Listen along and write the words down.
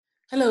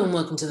Hello and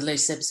welcome to the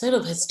latest episode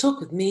of Heads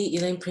Talk with me,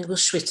 Elaine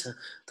Pringle-Schwitter,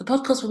 the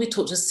podcast where we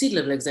talk to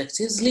C-level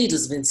executives,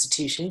 leaders of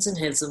institutions and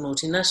heads of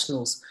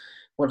multinationals.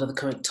 What are the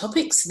current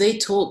topics? They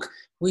talk,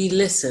 we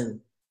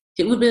listen.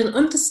 It would be an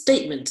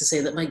understatement to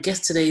say that my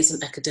guest today is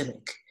an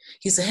academic.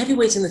 He's a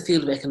heavyweight in the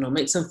field of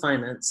economics and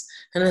finance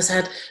and has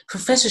had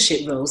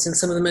professorship roles in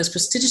some of the most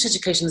prestigious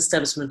education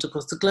establishments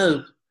across the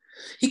globe.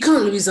 He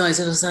currently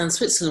resides in Lausanne,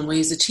 Switzerland, where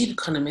he's the chief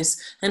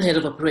economist and head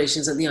of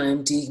operations at the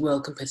IMD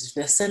World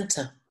Competitiveness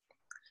Centre.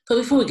 But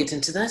before we get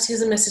into that,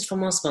 here's a message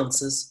from our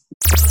sponsors.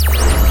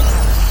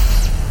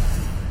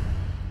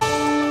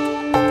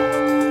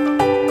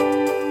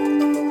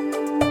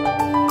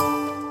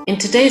 In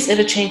today's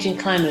ever-changing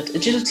climate,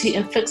 agility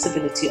and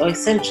flexibility are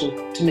essential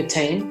to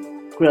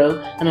maintain,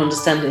 grow, and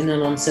understand in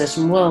an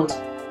uncertain world.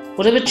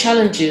 Whatever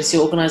challenges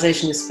your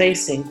organisation is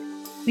facing,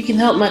 we can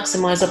help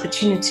maximise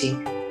opportunity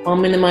while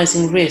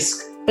minimising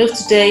risk, both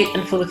today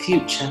and for the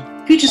future.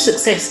 Future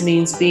success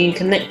means being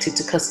connected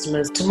to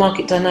customers, to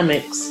market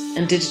dynamics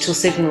and digital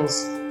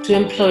signals, to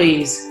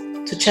employees,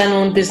 to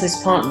channel and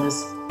business partners,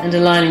 and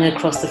aligning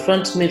across the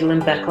front, middle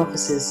and back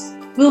offices.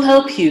 We'll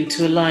help you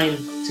to align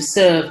to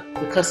serve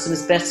the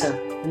customers better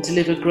and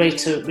deliver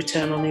greater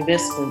return on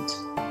investment.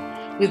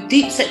 With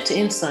deep sector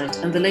insight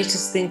and the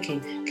latest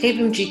thinking,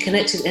 KPMG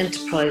Connected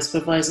Enterprise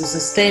provides a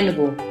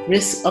sustainable,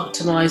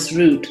 risk-optimized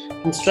route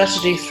from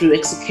strategy through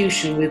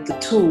execution with the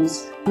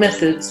tools,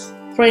 methods,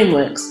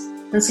 frameworks,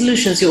 and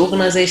solutions your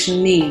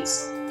organization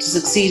needs to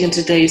succeed in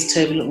today's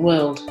turbulent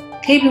world.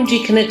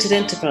 KPMG Connected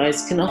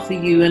Enterprise can offer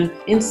you an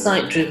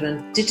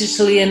insight-driven,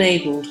 digitally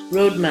enabled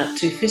roadmap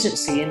to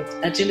efficiency and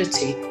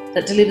agility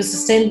that delivers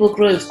sustainable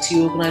growth to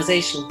your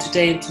organization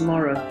today and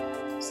tomorrow.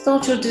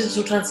 Start your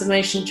digital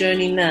transformation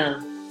journey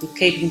now with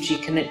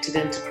KPMG Connected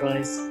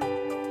Enterprise.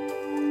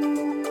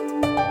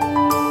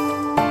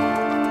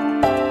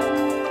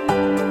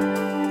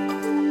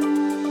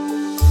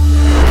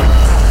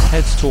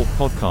 Heads Talk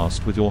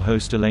podcast with your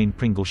host Elaine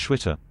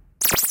Pringle-Schwitter.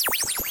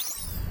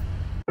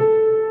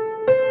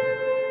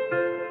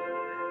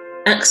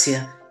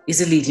 Axia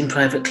is a leading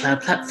private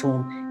cloud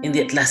platform in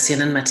the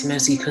Atlassian and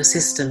Matimos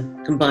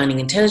ecosystem, combining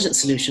intelligent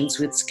solutions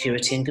with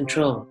security and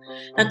control.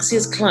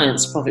 Axia's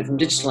clients profit from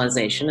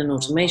digitalization and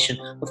automation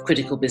of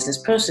critical business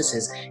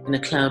processes in a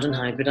cloud and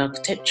hybrid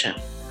architecture.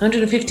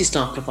 150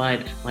 staff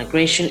provide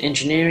migration,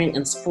 engineering,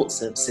 and support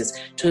services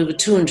to over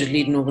 200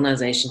 leading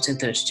organizations in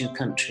 32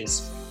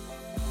 countries.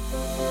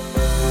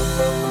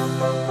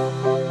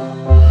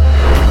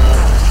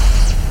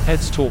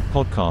 Heads Talk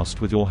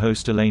podcast with your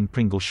host Elaine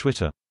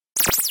Pringle-Schwitter.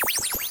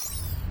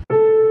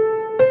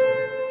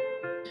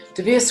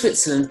 De Beers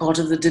Switzerland, part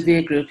of the De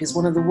Beers Group, is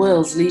one of the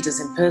world's leaders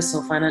in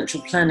personal financial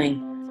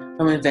planning,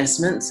 from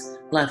investments,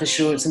 life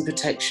assurance and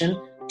protection,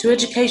 to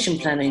education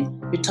planning,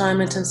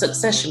 retirement and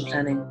succession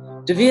planning.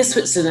 De Beers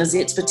Switzerland has the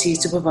expertise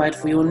to provide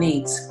for your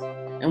needs.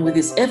 And with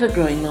its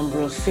ever-growing number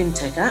of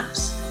fintech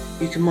apps,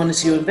 you can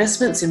monitor your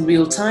investments in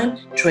real time,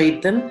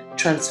 trade them,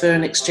 transfer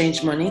and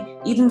exchange money,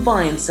 even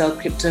buy and sell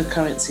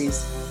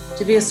cryptocurrencies.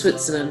 De Beers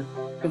Switzerland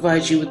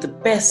provides you with the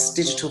best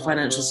digital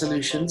financial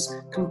solutions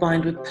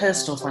combined with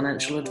personal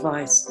financial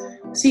advice.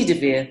 See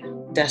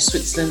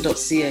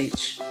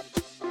debeers-switzerland.ch.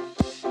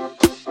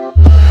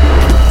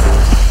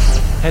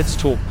 Heads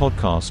Talk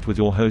podcast with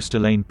your host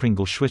Elaine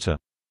Pringle-Schwitter.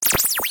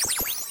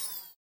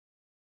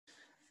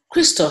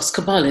 Christos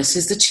Kabalis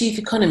is the Chief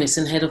Economist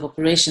and Head of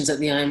Operations at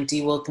the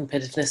IMD World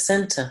Competitiveness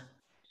Centre.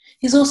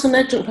 He's also an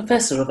adjunct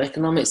professor of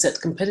economics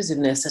at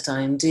competitiveness at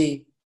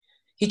IMD.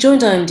 He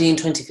joined IMD in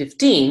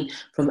 2015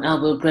 from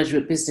Alba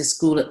Graduate Business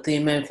School at the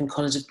American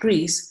College of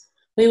Greece,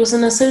 where he was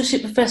an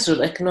associate professor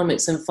of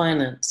economics and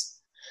finance.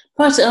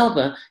 Prior to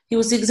Alba, he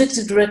was the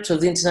executive director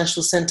of the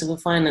International Centre for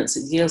Finance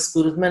at Yale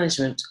School of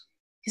Management.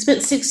 He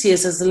spent 6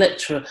 years as the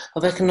lecturer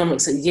of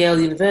economics at Yale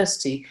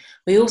University,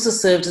 where he also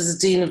served as the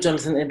dean of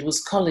Jonathan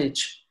Edwards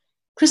College.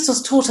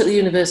 Christos taught at the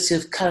University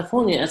of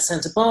California at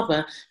Santa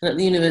Barbara and at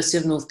the University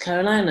of North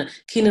Carolina,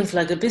 Keenan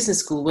Flagler Business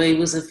School, where he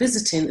was a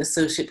visiting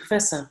associate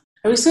professor.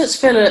 A research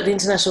fellow at the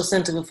International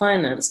Centre for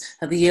Finance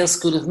at the Yale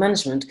School of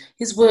Management,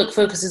 his work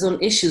focuses on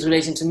issues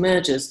relating to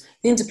mergers,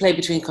 the interplay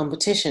between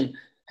competition,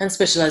 and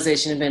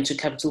specialization in venture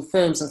capital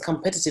firms and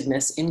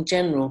competitiveness in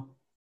general.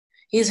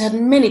 He has had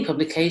many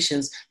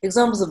publications,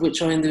 examples of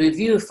which are in the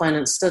Review of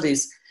Finance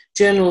Studies,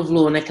 Journal of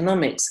Law and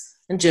Economics,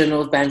 and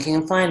Journal of Banking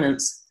and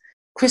Finance.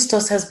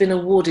 Christos has been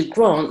awarded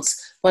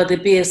grants by the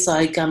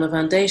BSI Gamma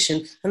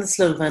Foundation and the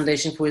Sloan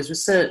Foundation for his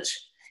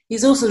research. He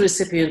is also the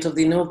recipient of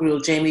the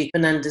inaugural Jaime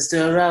Fernandez de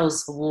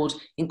Arauz Award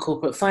in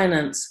Corporate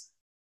Finance.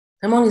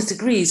 Among his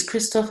degrees,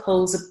 Christos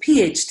holds a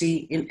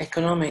PhD in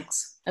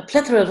economics. A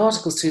plethora of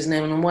articles to his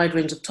name on a wide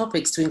range of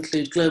topics to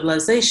include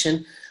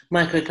globalization,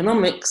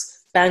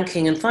 microeconomics,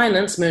 banking and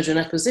finance, merger and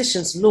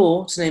acquisitions,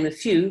 law, to name a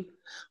few.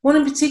 One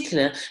in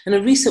particular, and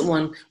a recent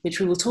one which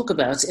we will talk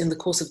about in the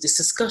course of this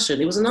discussion,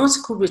 it was an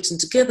article written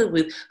together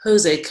with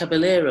Jose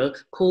Caballero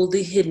called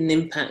The Hidden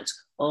Impact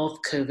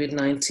of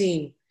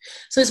COVID-19.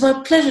 So it's my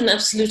pleasure and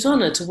absolute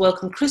honour to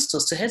welcome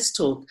Christos to Heads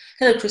Talk.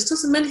 Hello,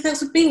 Christos, and many thanks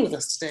for being with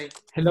us today.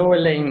 Hello,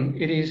 Elaine.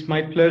 It is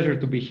my pleasure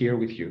to be here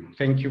with you.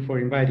 Thank you for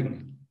inviting me.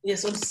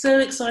 Yes, I'm so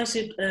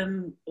excited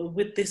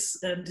with this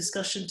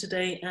discussion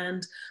today,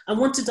 and I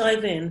want to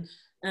dive in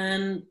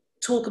and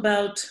talk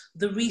about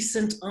the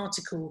recent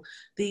article,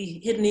 The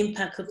Hidden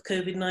Impact of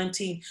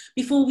COVID-19,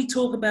 before we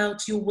talk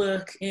about your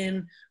work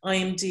in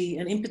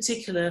IMD, and in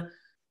particular,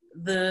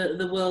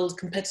 the World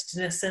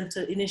Competitiveness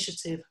Centre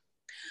initiative.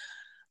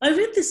 I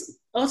read this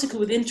article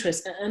with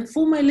interest, and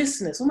for my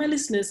listeners,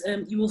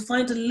 you will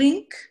find a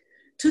link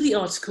to the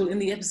article in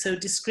the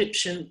episode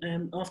description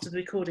after the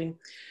recording.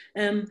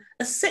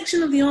 A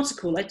section of the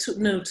article I took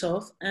note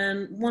of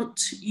and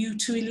want you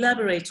to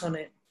elaborate on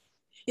it.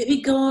 It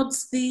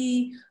regards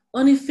the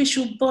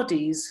unofficial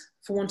bodies,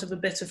 for want of a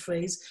better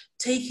phrase,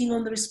 taking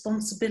on the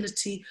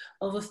responsibility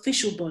of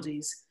official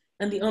bodies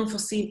and the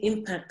unforeseen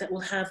impact that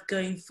will have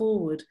going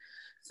forward.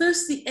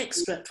 First, the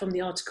extract from the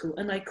article,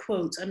 and I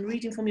quote, I'm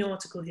reading from your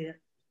article here.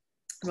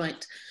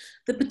 Right.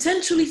 The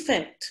potential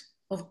effect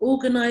of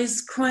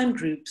organised crime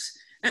groups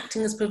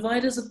acting as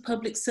providers of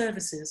public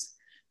services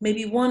may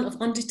be one of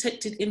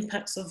undetected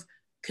impacts of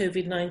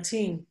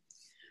COVID-19.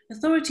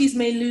 Authorities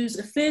may lose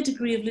a fair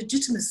degree of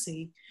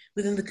legitimacy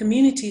within the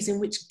communities in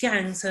which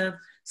gangs have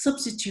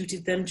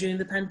substituted them during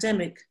the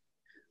pandemic.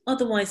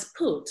 Otherwise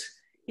put,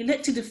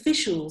 elected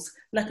officials'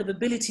 lack of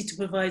ability to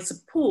provide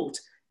support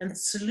and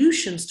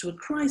solutions to a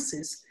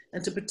crisis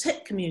and to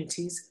protect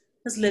communities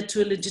has led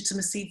to a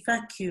legitimacy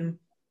vacuum.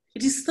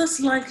 It is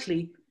thus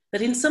likely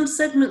that in some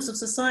segments of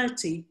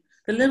society,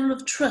 the level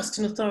of trust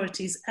in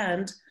authorities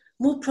and,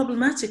 more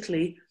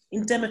problematically,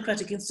 in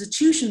democratic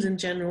institutions in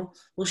general,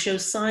 will show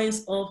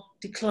signs of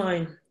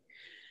decline.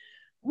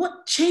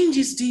 What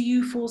changes do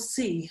you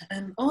foresee?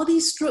 And are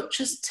these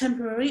structures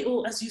temporary,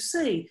 or, as you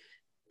say,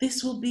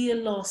 this will be a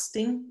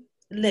lasting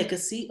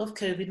legacy of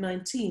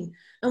COVID-19?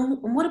 And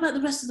what about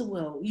the rest of the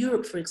world?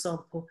 Europe, for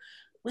example.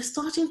 We're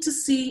starting to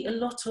see a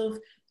lot of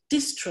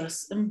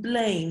distrust and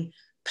blame,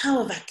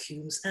 power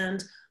vacuums,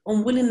 and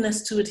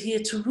unwillingness to adhere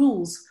to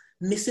rules,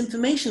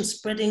 misinformation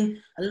spreading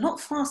a lot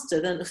faster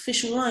than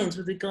official lines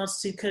with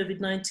regards to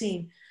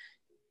COVID-19.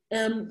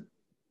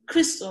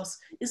 Christos,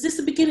 is this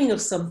the beginning of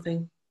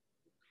something?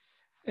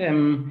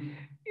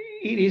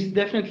 It is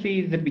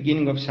definitely the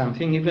beginning of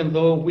something, even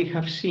though we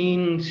have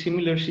seen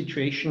similar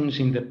situations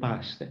in the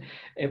past.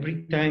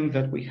 Every time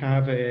that we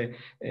have a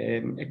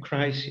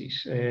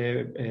crisis,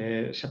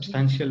 a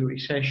substantial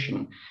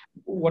recession,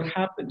 what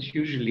happens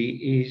usually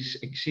is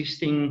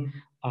existing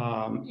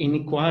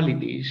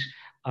inequalities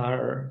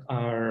are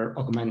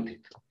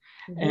augmented.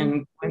 Mm-hmm.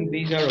 And when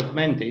these are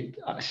augmented,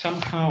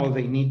 somehow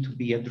they need to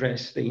be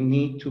addressed. They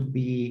need to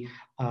be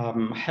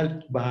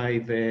helped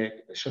by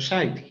the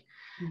society.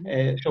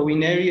 So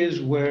in areas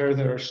where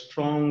there are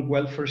strong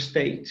welfare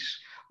states,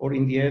 or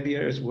in the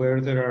areas where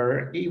there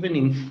are even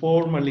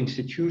informal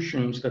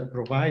institutions that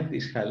provide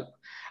this help,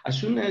 as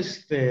soon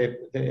as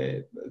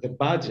the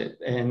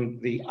budget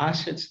and the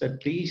assets that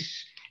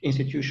these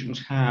institutions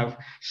have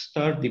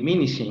start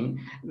diminishing,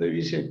 there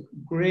is a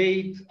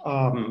great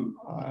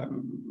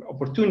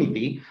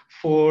opportunity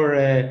for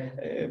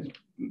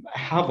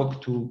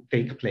havoc to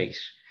take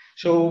place.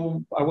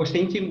 So I was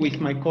thinking with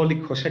my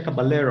colleague Jose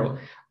Caballero,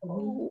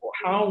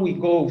 how we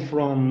go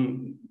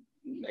from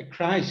a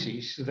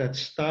crisis that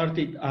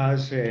started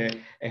as a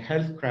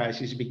health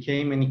crisis,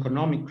 became an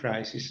economic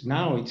crisis.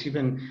 Now it's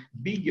even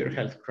bigger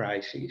health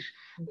crisis,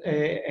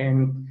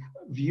 and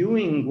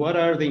viewing what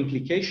are the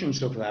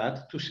implications of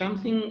that to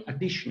something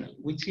additional,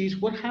 which is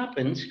what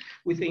happens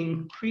with the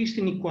increased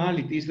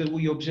inequalities that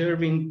we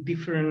observe in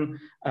different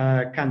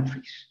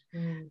countries.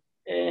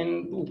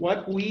 And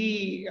what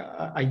we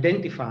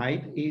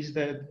identified is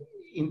that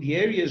in the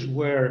areas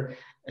where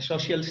a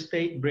social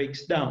state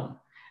breaks down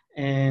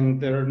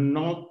and there are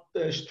not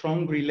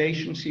strong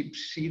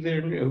relationships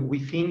either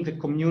within the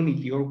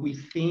community or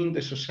within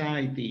the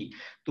society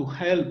to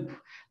help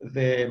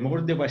the more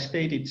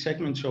devastated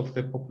segments of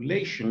the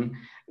population,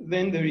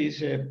 then there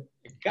is a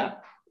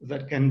gap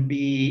that can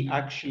be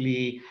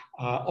actually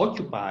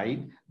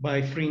occupied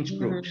by fringe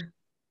groups.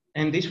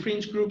 And these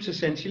fringe groups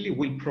essentially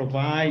will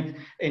provide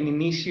an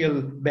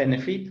initial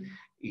benefit,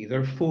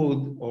 either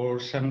food or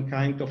some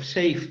kind of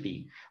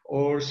safety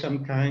or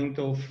some kind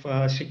of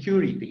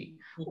security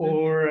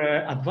or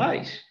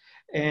advice.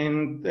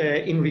 And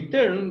in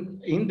return,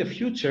 in the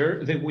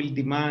future, they will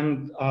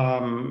demand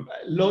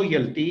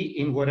loyalty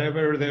in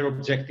whatever their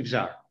objectives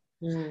are.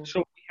 So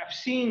we have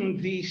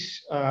seen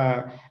this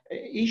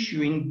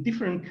issue in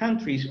different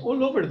countries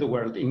all over the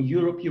world. In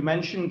Europe, you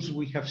mentioned,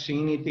 we have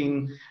seen it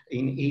in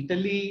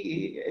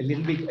Italy a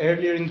little bit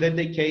earlier in the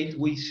decade.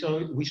 We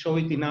saw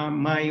it in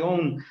my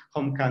own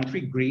home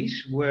country,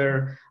 Greece,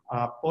 where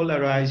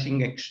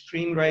polarizing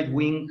extreme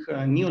right-wing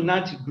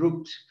neo-Nazi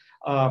groups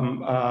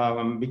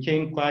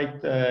became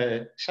quite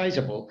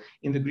sizable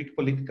in the Greek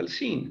political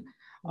scene.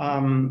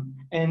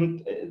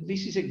 And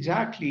this is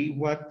exactly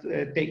what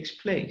takes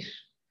place.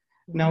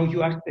 Now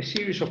you asked a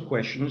series of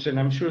questions, and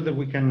I'm sure that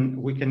we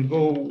can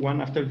go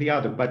one after the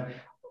other. But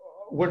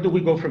where do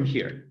we go from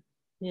here?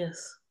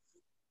 Yes.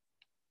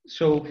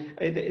 So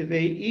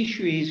the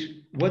issue is,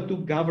 what do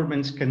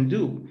governments can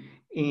do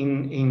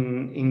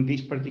in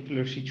this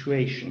particular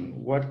situation?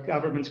 What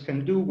governments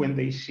can do when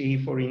they see,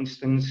 for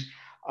instance,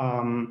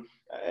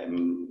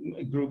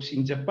 groups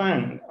in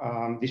Japan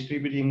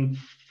distributing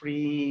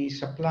free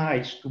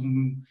supplies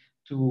to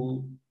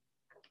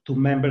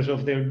members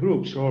of their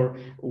groups, or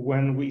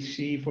when we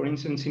see, for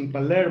instance, in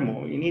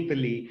Palermo, in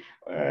Italy,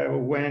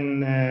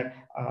 when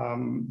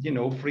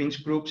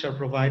fringe groups are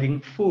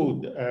providing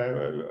food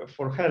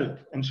for help,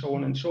 and so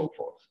on and so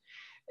forth.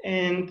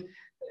 And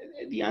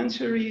the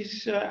answer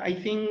is, I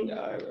think,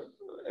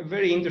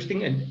 very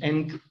interesting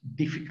and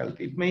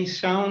difficult. It may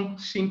sound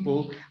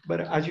simple,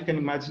 but as you can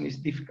imagine, it's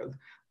difficult.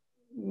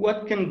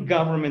 What can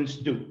governments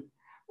do?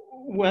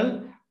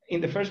 Well, in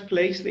the first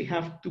place, they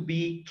have to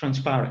be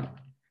transparent.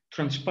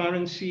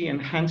 Transparency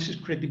enhances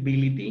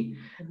credibility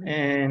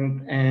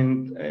and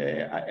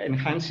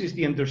enhances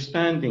the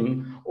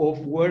understanding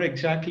of where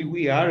exactly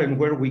we are and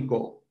where we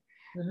go.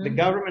 The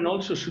government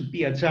also should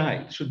be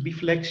agile, should be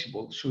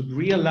flexible, should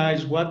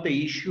realize what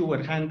the issue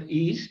at hand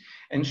is,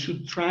 and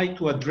should try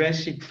to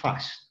address it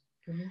fast.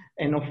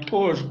 And of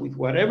course, with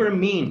whatever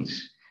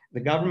means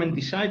the government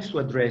decides to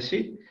address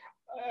it,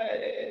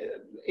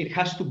 it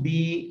has to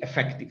be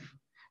effective.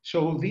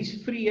 So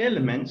these three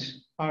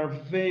elements are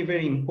very,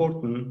 very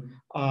important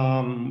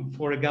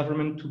for a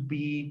government to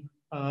be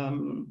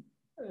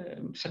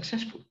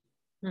successful.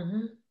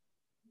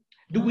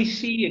 Do we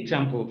see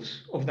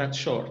examples of that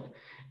sort?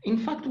 In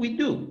fact, we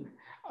do.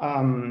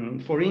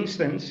 For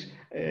instance,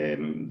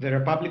 the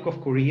Republic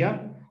of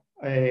Korea,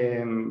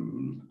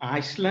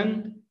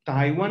 Iceland,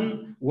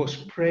 Taiwan was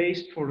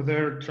praised for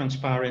their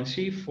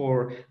transparency,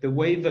 for the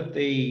way that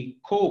they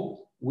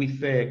cope with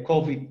the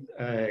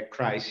COVID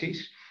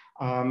crisis.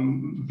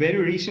 Very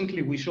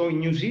recently, we saw in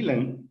New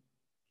Zealand,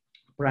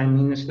 Prime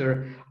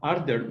Minister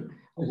Ardern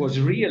was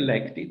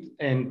re-elected,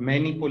 and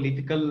many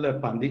political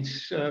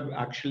pundits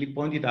actually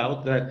pointed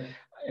out that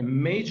a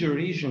major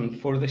reason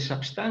for the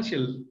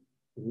substantial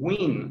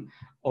win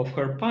of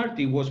her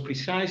party was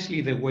precisely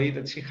the way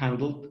that she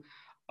handled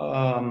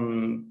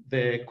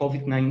the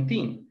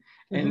COVID-19.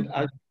 And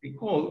as you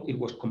recall, it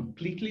was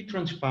completely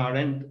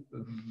transparent,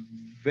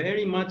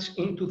 very much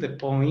into the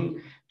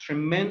point,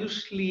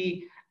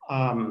 tremendously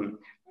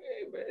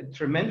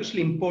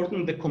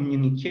important, the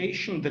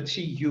communication that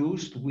she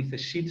used with the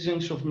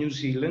citizens of New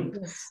Zealand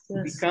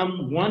to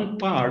become one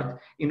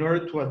part in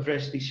order to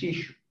address this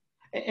issue.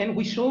 And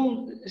we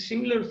saw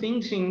similar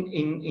things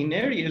in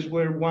areas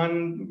where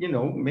one,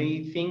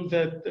 may think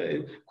that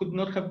could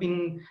not have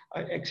been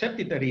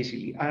accepted that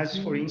easily, as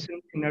for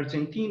instance in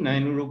Argentina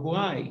and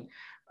Uruguay,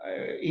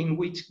 in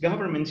which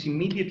governments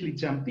immediately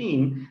jump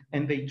in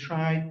and they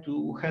try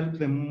to help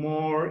the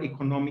more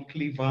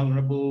economically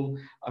vulnerable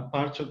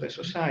parts of the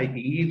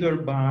society, either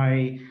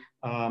by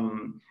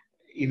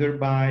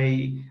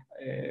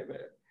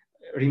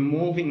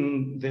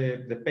removing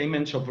the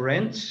payments of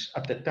rents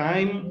at the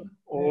time,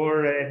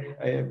 or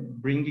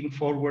bringing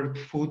forward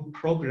food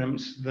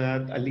programs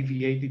that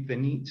alleviated the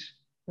needs.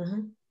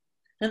 And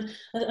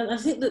I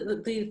think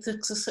that the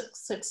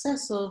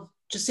success of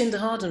Jacinda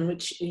Ardern,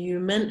 which you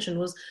mentioned,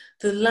 was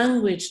the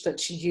language that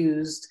she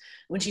used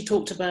when she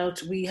talked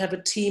about, we have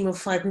a team of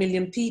 5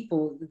 million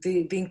people,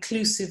 the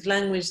inclusive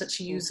language that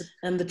she used,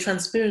 and the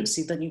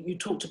transparency that you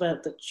talked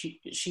about that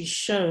she's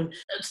shown.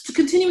 To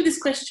continue with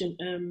this question,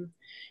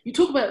 you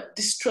talk about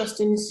distrust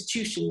in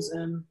institutions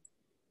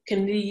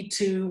can lead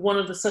to one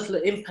of the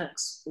subtler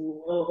impacts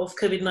of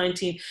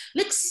COVID-19.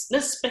 Let's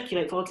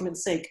speculate for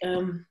argument's sake.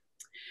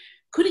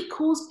 Could it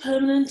cause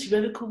permanent,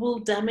 irrevocable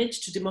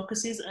damage to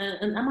democracies?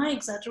 And am I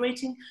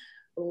exaggerating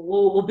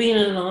or being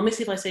an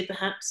alarmist if I say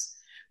perhaps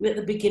we're at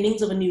the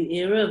beginnings of a new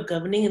era of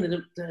governing in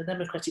the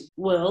democratic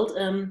world,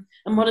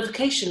 a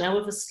modification,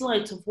 however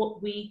slight, of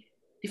what we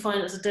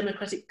define as a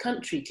democratic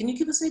country? Can you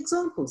give us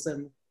examples,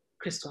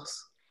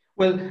 Christos?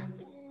 Well,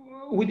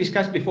 we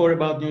discussed before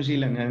about New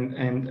Zealand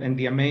and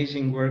the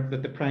amazing work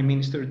that the Prime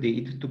Minister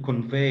did to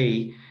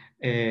convey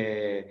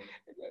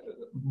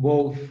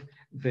both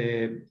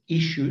the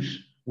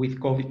issues with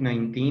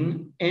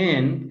COVID-19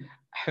 and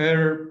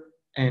her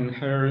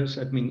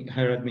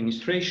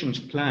administration's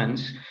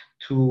plans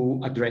to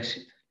address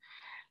it.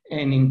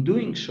 And in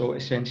doing so,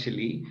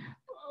 essentially,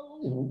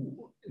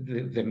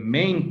 the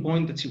main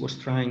point that she was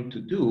trying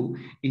to do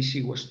is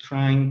she was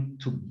trying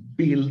to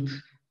build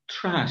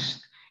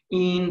trust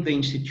in the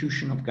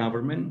institution of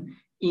government,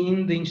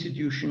 in the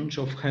institutions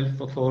of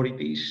health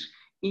authorities,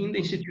 in the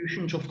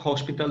institutions of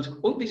hospitals.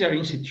 All these are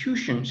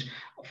institutions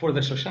for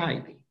the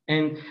society.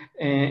 And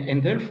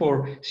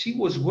therefore, she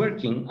was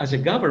working as a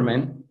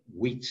government,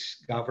 which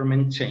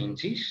government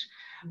changes,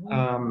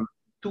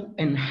 to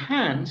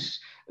enhance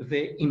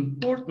the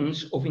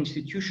importance of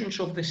institutions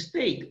of the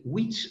state,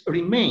 which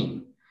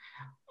remain.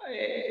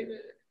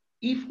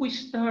 If we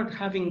start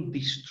having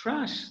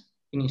distrust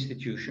in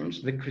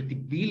institutions, the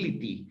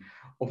credibility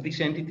of these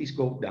entities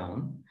go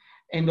down.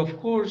 And of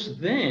course,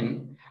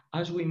 then,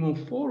 as we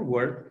move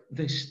forward,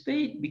 the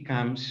state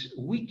becomes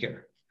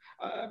weaker.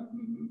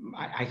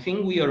 I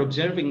think we are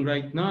observing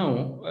right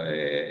now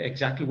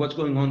exactly what's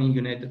going on in the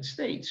United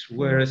States,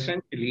 where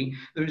essentially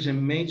there is a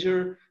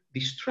major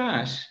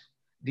distrust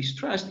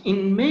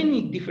in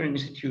many different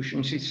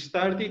institutions. It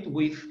started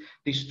with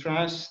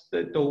distrust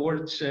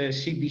towards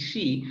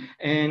CDC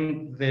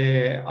and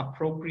the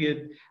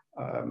appropriate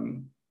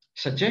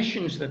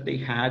suggestions that they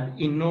had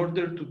in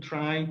order to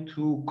try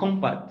to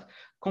combat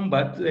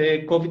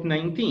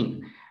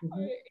COVID-19.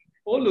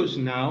 Follows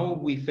now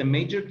with a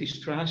major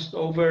distrust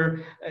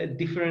over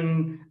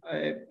different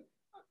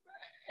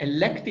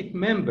elected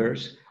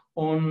members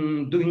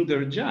on doing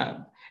their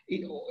job.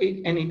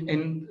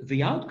 And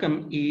the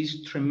outcome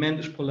is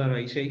tremendous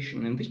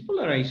polarization. And this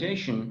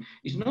polarization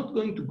is not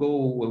going to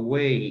go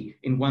away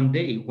in one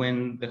day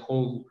when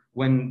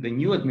the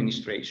new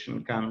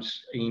administration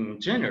comes in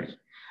January.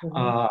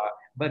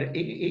 But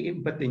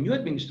the new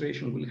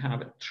administration will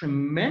have a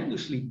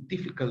tremendously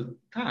difficult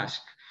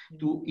task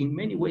to, in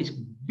many ways,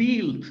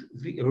 rebuild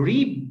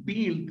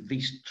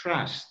this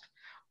trust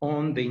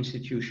on the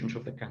institutions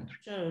of the country.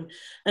 Sure.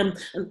 And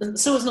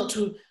so as not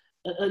to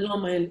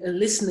alarm my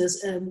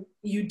listeners,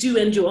 you do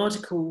end your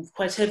article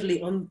quite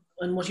heavily on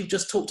what you've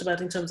just talked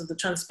about in terms of the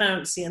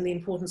transparency and the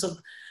importance of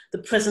the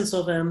presence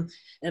of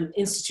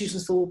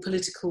institutions for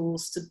political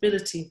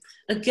stability.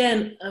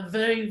 Again, a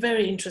very,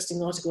 very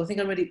interesting article. I think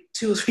I read it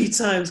 2 or 3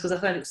 times because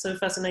I found it so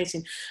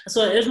fascinating.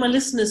 So I urge my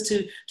listeners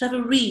to have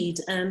a read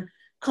and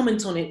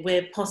comment on it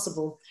where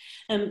possible.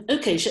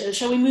 Okay,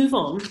 shall we move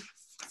on?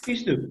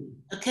 Please do.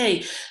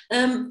 Okay,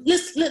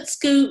 let's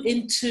go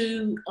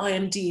into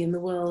IMD in the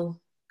World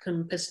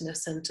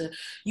Competitiveness Centre.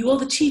 You are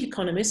the chief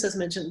economist, as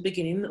mentioned at the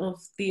beginning,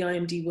 of the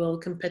IMD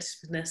World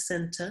Competitiveness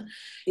Centre.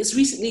 It's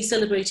recently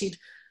celebrated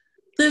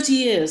 30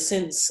 years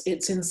since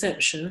its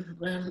inception.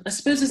 I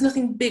suppose there's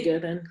nothing bigger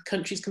than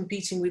countries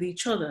competing with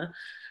each other.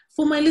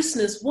 For my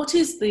listeners, what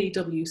is the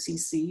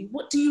WCC?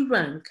 What do you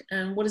rank?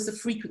 And what is the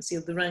frequency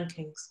of the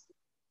rankings?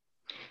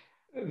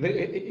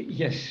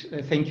 Yes,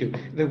 thank you.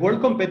 The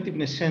World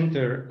Competitiveness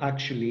Center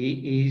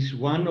actually is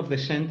one of the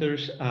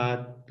centers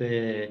at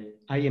the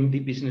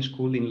IMD Business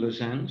School in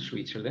Lausanne,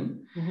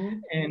 Switzerland.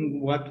 And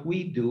what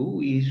we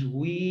do is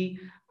we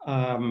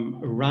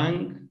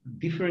rank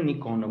different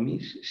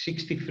economies,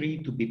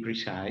 63 to be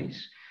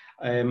precise,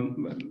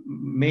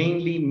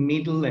 mainly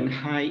middle and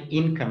high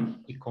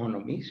income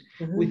economies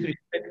with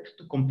respect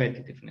to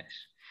competitiveness.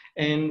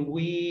 And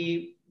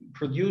we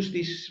produce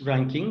these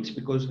rankings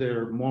because there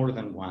are more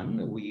than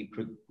one. We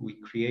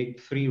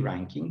create 3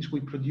 rankings. We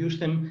produce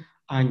them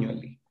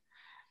annually.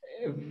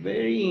 A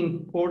very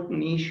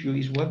important issue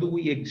is what do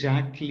we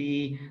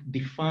exactly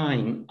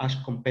define as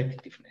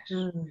competitiveness?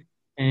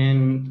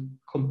 And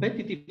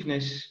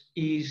competitiveness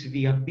is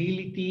the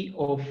ability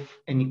of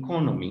an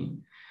economy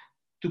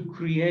to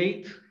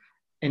create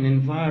an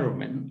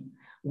environment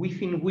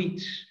within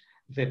which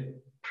the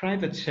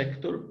private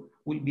sector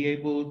will be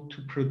able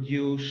to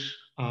produce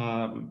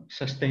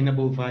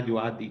sustainable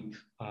value-added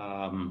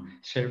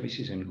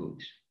services and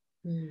goods.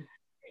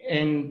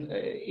 And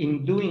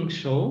in doing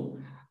so,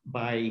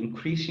 by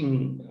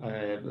increasing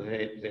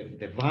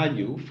the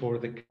value for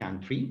the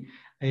country,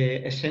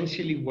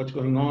 essentially what's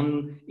going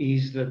on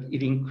is that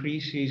it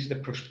increases the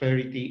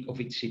prosperity of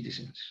its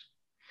citizens.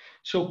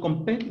 So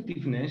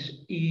competitiveness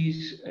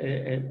is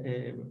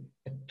a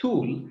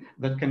tool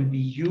that can be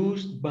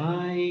used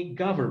by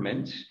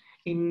governments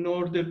in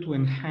order to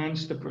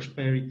enhance the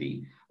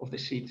prosperity of the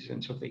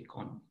citizens of the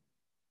economy.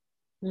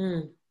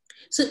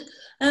 So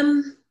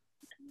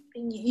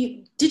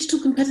digital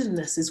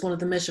competitiveness is one of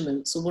the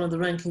measurements or one of the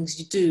rankings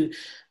you do.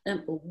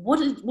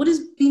 What is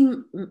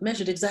being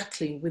measured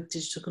exactly with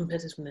digital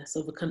competitiveness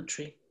of a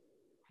country?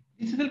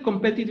 Digital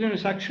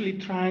competitiveness actually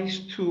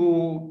tries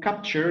to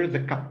capture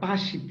the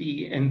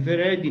capacity and the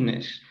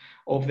readiness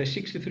of the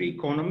 63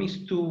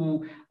 economies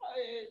to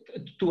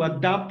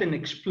adapt and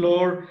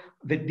explore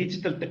the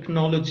digital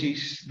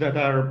technologies that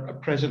are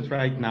present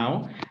right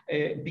now,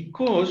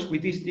 because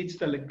with these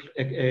digital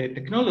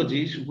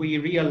technologies, we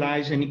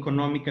realize an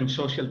economic and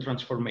social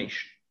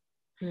transformation.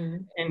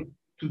 And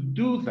to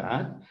do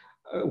that,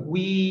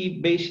 we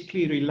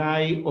basically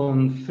rely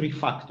on 3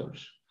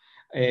 factors.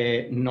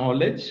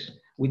 Knowledge,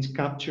 which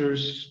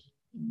captures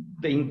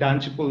the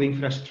intangible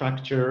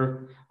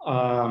infrastructure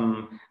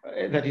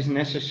that is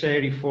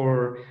necessary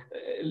for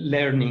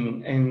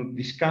learning and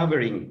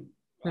discovering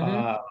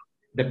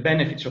the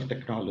benefits of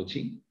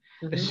technology.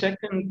 The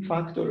second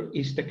factor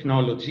is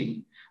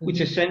technology, which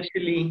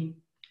essentially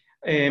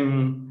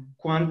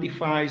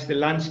quantifies the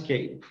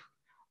landscape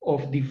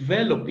of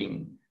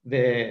developing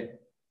the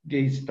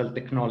digital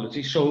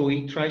technology. So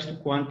it tries to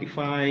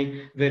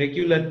quantify the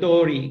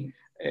regulatory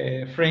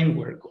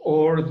framework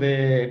or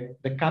the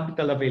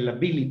capital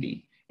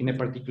availability in a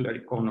particular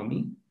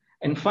economy.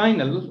 And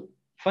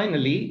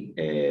finally,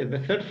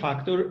 the third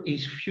factor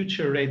is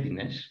future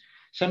readiness,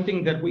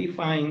 something that we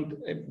find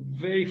a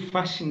very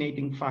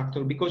fascinating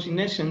factor because in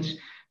essence,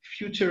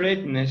 future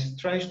readiness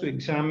tries to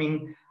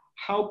examine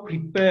how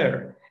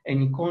prepared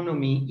an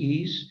economy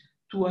is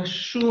to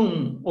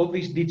assume all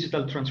this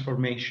digital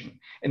transformation.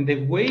 And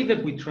the way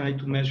that we try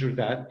to measure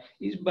that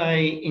is by,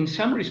 in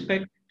some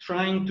respect,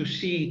 trying to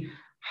see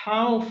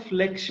how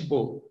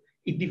flexible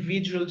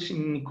individuals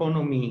in an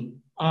economy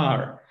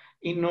are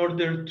in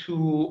order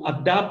to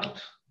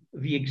adapt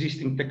the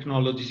existing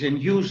technologies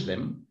and use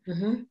them.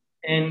 Mm-hmm.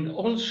 And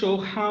also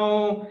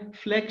how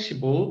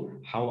flexible,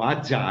 how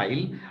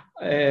agile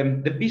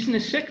the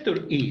business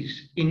sector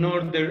is in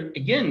order,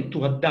 again,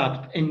 to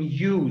adapt and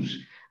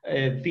use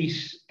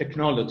these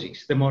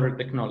technologies, the modern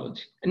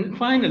technology. And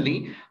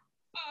finally,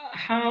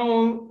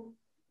 how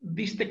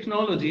these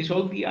technologies,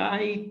 all the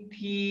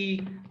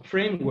IT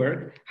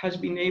framework has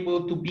been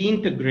able to be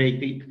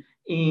integrated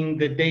in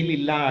the daily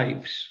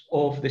lives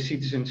of the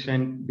citizens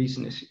and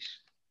businesses.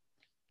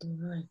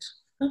 Right.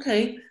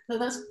 Okay.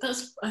 Well,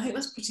 I think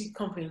that's pretty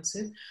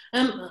comprehensive.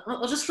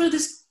 I'll just throw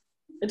this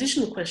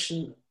additional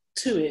question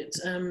to it.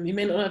 You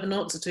may not have an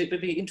answer to it, but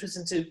it'd be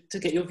interesting to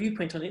get your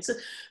viewpoint on it. So,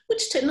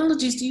 which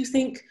technologies do you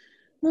think,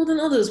 more than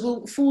others,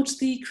 will forge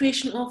the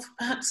creation of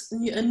perhaps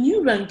a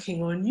new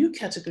ranking or a new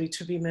category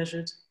to be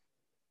measured?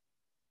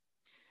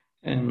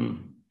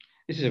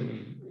 This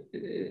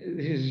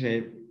is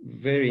a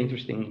very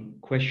interesting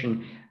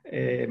question.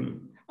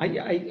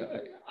 I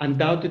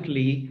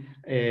undoubtedly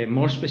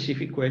more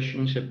specific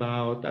questions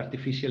about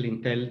artificial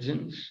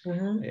intelligence.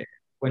 Mm-hmm.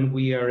 When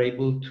we are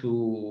able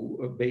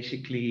to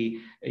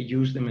basically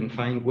use them and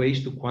find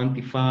ways to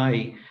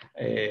quantify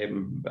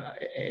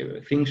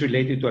things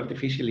related to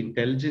artificial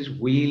intelligence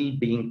will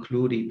be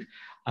included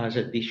as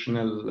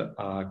additional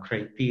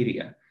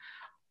criteria.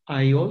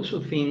 I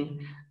also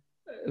think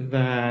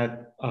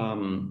that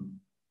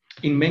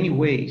in many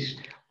ways,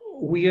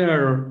 we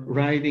are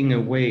riding a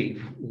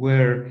wave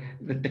where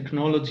the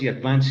technology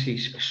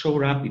advances so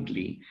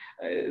rapidly.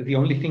 The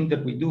only thing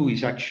that we do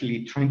is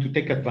actually trying to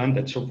take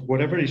advantage of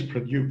whatever is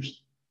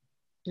produced.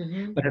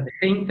 Mm-hmm. But at the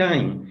same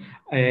time,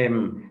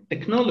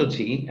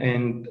 technology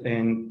and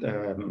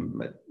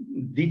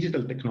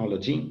digital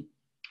technology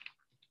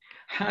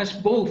has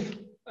both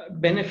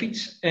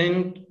benefits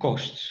and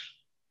costs.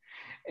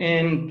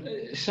 And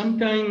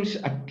sometimes,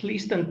 at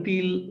least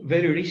until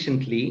very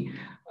recently,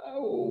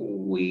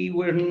 we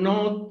were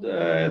not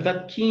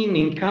that keen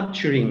in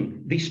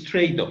capturing this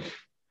trade-off.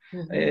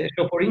 Mm-hmm.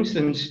 So, for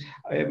instance,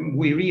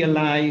 we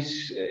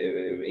realize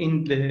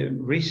in the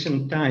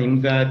recent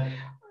time that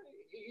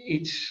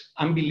it's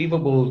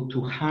unbelievable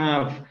to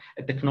have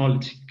a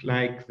technology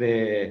like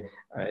the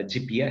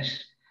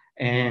GPS,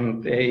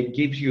 and it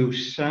gives you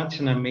such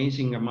an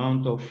amazing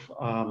amount of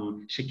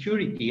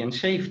security and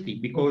safety,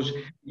 because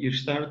you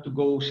start to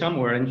go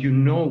somewhere and you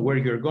know where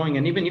you're going,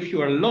 and even if you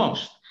are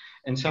lost,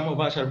 and some of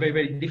us are very,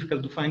 very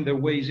difficult to find their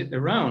ways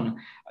around,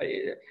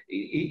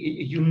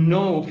 you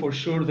know for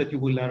sure that you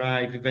will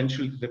arrive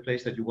eventually to the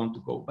place that you want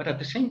to go. But at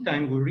the same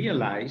time, we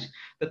realize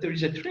that there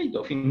is a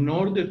trade-off. In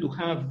order to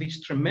have this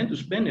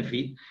tremendous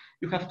benefit,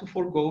 you have to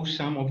forego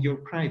some of your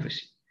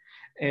privacy.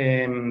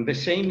 The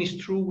same is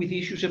true with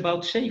issues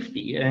about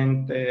safety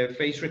and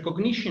face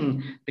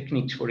recognition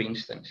techniques, for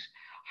instance.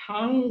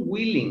 How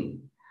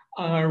willing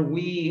are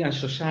we as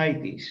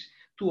societies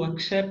to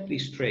accept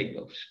these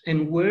trade-offs,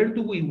 and where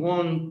do we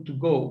want to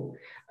go?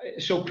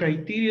 So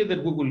criteria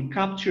that we will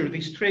capture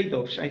these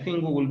trade-offs, I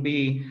think will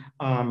be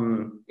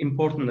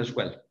important as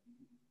well.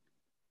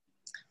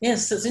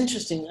 Yes, that's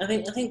interesting. I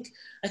think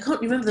I can't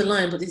remember the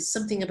line, but it's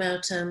something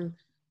about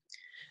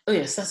oh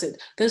yes, that's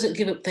it. Those that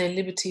give up their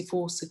liberty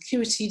for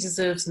security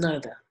deserves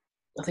neither.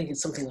 I think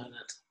it's something like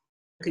that.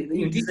 Okay,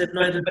 you deserve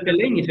neither. But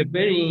Elaine, it's a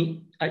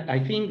very, I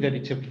think that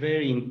it's a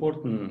very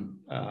important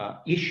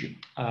issue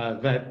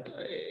that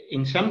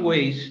in some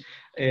ways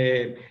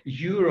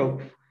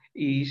Europe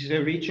is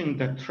a region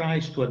that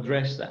tries to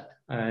address that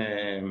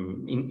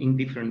in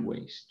different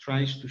ways,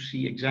 tries to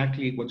see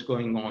exactly what's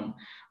going on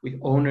with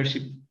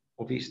ownership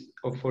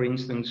of, for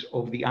instance,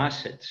 of the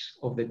assets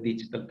of the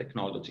digital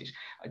technologies,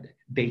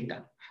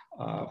 data,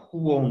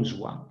 who owns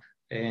what,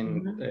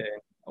 and mm-hmm.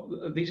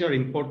 These are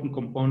important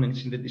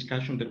components in the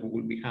discussion that we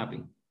will be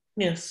having.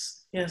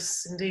 Yes,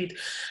 yes, indeed.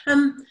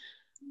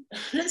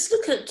 Let's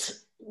look at,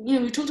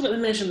 we talked about the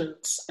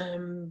measurements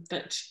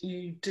that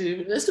you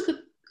do. Let's look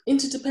at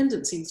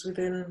interdependencies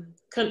within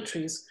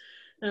countries.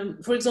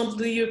 For example,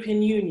 the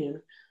European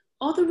Union.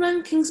 Are the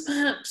rankings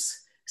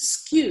perhaps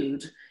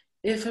skewed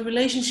if a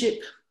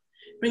relationship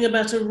bring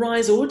about a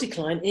rise or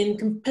decline in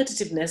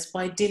competitiveness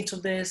by dint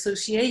of their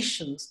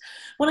associations?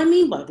 What I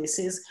mean by this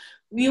is,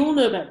 we all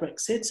know about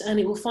Brexit, and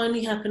it will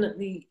finally happen at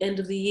the end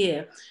of the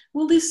year.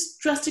 Will this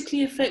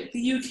drastically affect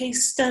the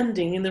UK's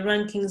standing in the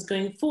rankings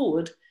going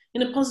forward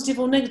in a positive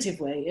or negative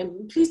way?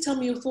 And please tell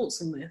me your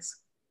thoughts on this.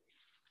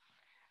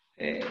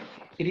 It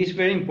is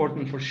very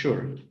important for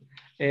sure.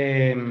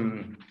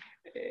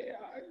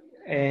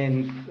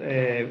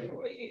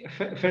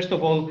 First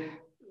of all,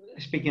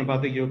 speaking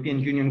about the European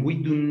Union, we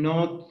do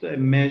not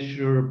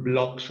measure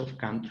blocks of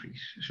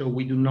countries. So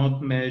we do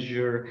not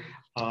measure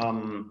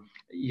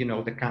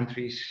the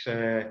countries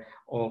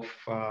of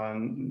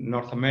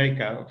North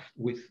America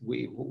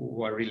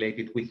who are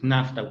related with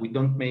NAFTA. We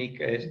don't make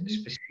a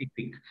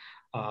specific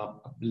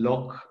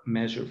block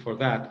measure for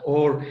that.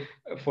 Or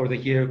for the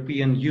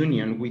European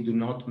Union, we do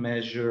not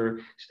measure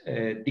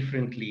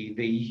differently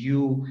the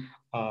EU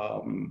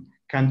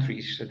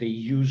countries, the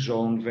EU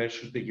zone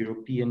versus the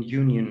European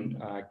Union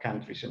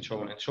countries, and so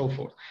on and so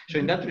forth. So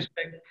in that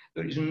respect,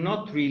 there is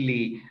not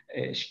really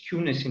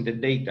skewness in the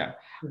data.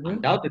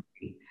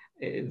 Undoubtedly,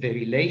 the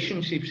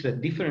relationships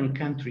that different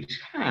countries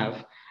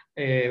have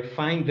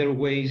find their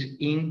ways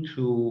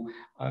into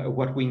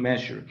what we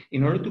measure.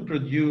 In order to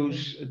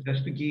produce,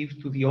 just to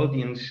give to the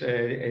audience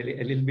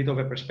a little bit of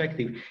a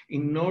perspective,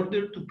 in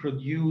order to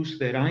produce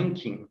the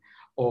ranking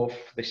of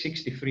the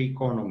 63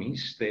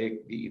 economies,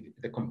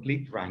 the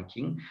complete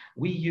ranking,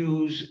 we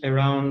use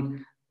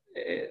around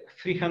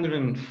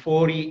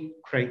 340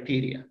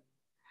 criteria.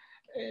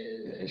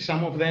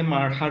 Some of them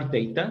are hard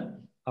data,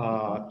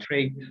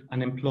 trade,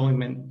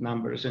 unemployment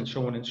numbers, and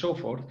so on and so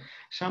forth.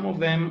 Some of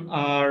them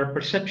are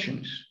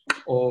perceptions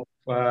of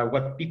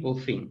what people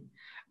think.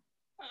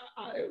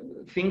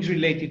 Things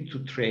related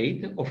to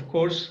trade, of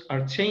course,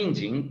 are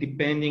changing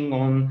depending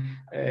on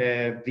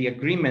the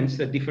agreements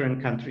that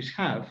different countries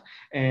have.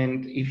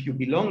 And if you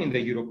belong in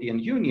the European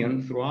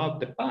Union, throughout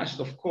the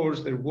past, of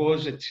course, there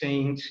was a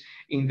change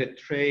in the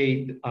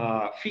trade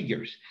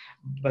figures,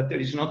 but there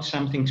is not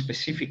something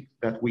specific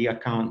that we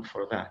account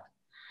for that.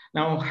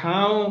 Now,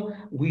 how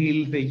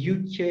will the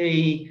UK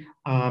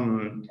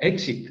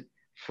exit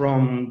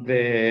from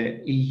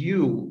the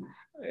EU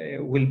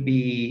will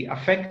be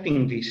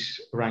affecting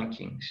these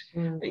rankings?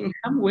 In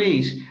some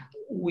ways,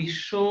 we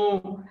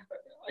saw,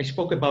 I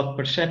spoke about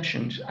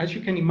perceptions. As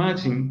you can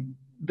imagine,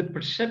 the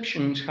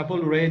perceptions have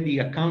already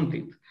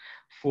accounted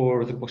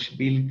for the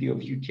possibility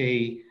of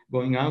UK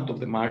going out of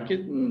the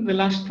market in the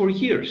last 4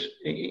 years,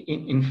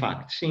 in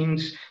fact,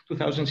 since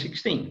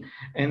 2016.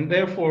 And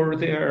therefore,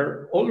 they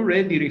are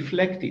already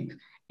reflected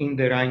in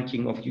the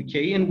ranking of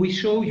UK. And we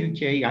saw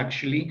UK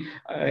actually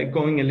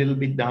going a little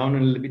bit down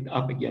and a little bit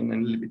up again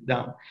and a little bit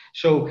down.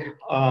 So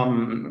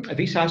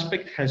this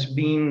aspect has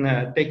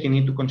been taken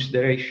into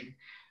consideration.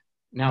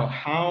 Now,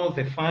 how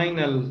the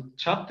final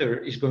chapter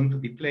is going to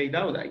be played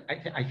out,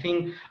 I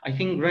think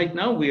right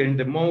now we are in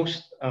the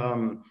most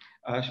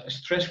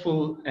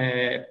stressful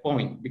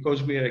point,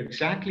 because we are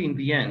exactly in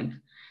the end.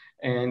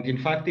 And in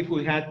fact, if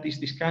we had this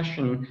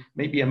discussion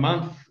maybe a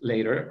month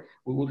later,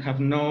 we would have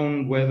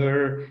known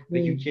whether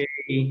the UK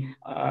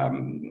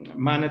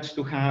managed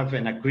to have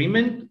an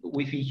agreement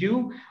with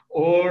EU,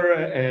 or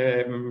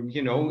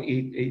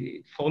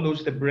it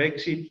follows the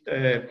Brexit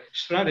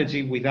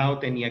strategy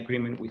without any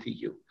agreement with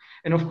EU.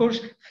 And of course,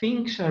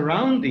 things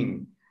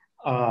surrounding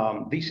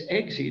this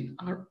exit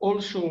are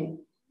also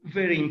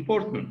very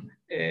important.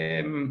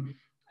 A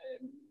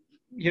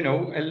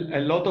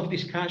lot of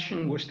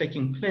discussion was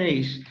taking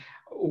place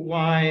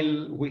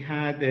while we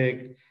had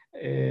an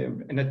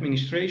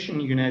administration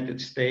in the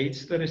United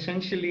States that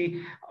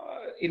essentially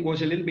it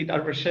was a little bit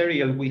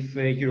adversarial with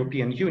the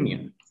European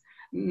Union.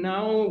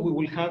 Now we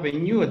will have a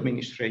new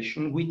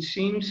administration, which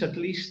seems, at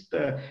least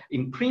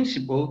in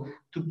principle,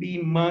 to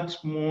be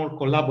much more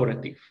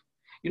collaborative.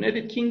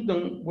 United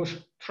Kingdom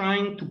was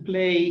trying to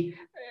play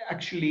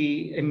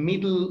actually a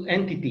middle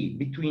entity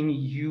between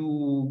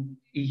EU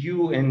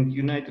and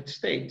United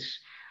States.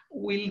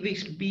 Will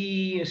this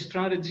be a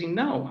strategy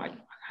now?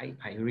 I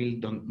really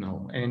don't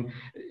know. And,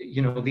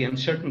 the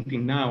uncertainty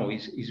now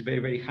is very,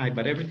 very high,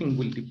 but everything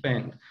will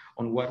depend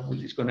on what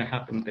is going to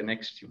happen in the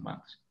next few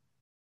months.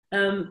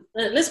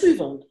 Let's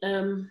move on.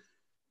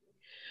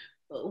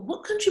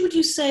 What country would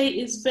you say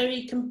is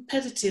very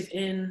competitive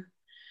in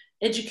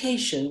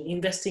education,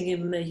 investing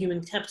in their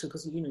human capital?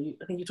 Because I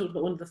think you talked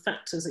about one of the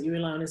factors that you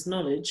rely on is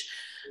knowledge,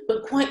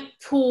 but quite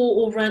poor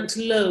or ranked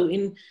low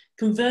in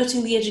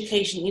converting the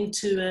education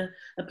into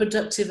a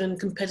productive and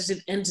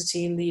competitive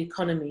entity in the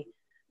economy.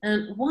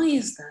 And why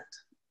is that?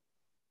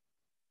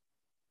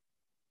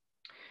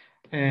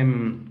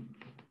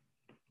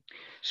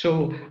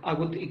 So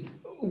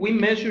we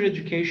measure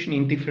education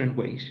in different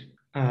ways.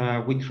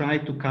 We try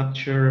to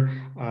capture,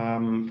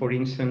 for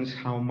instance,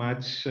 how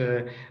much,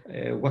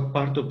 what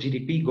part of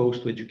GDP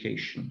goes to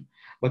education.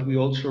 But we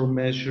also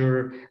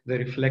measure the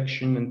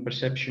reflection and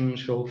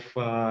perceptions of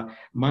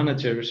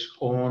managers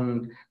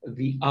on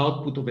the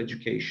output of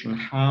education,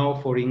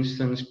 how, for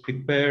instance,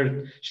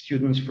 prepared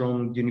students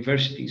from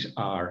universities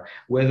are,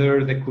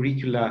 whether the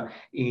curricula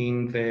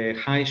in the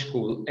high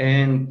school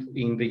and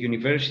in the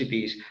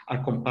universities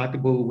are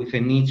compatible with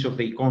the needs of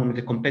the economy,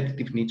 the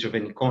competitive needs of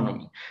an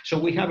economy. So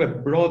we have a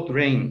broad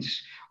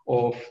range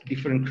of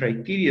different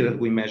criteria that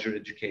we measure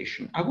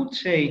education. I would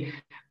say,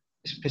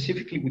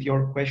 specifically with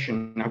your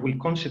question, I will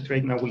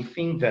concentrate and I will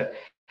think that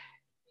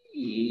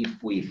if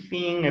we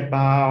think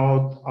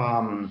about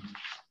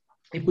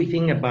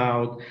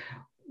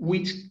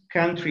which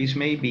countries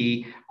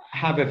maybe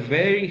have a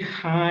very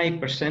high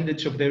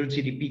percentage of their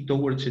GDP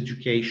towards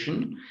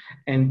education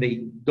and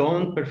they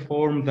don't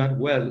perform that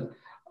well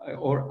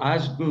or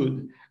as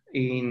good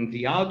in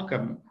the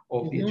outcome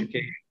of the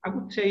education, I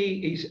would say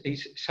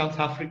is South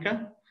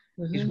Africa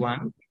is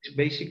one. It's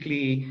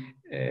basically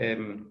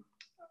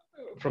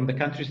from the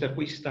countries that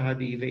we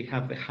study, they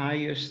have the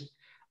highest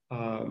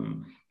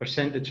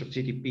percentage of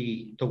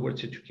GDP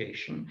towards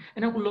education.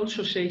 And I will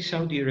also say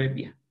Saudi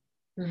Arabia.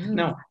 Mm-hmm.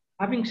 Now,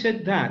 having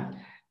said that,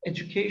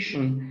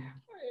 education,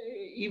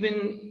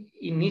 even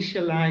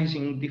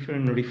initializing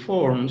different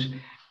reforms,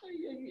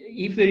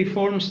 if the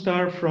reforms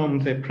start from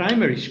the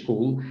primary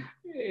school,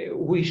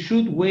 we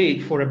should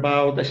wait for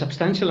about a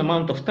substantial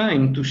amount of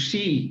time to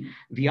see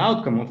the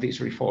outcome of these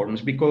reforms,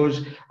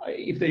 because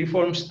if the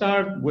reforms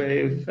start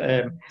with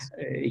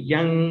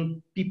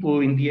young people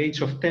in the age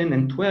of 10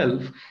 and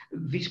 12,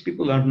 these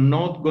people are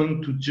not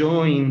going to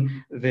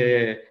join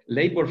the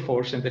labor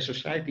force and the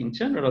society in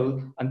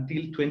general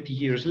until 20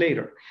 years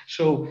later.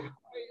 So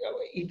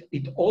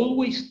it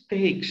always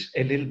takes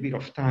a little bit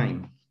of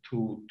time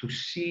to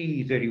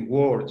see the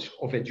rewards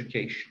of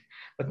education.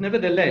 But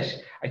nevertheless,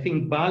 I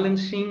think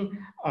balancing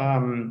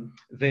the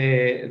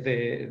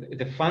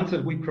funds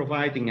that we're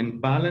providing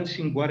and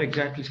balancing what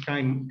exactly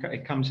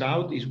comes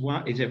out is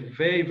a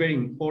very, very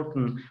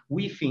important,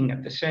 we think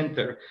at the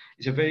center,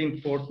 is a very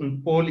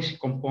important policy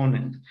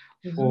component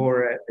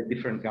for the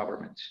different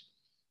governments.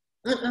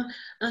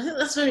 I think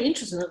that's very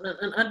interesting.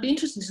 And I'd be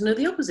interested to know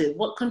the opposite.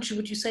 What country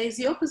would you say is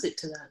the opposite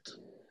to that?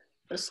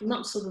 That's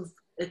not sort of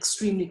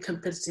extremely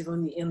competitive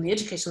on the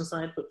educational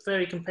side, but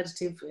very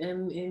competitive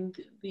in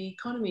the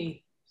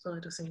economy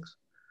side of things.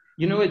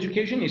 You know,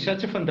 education is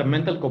such a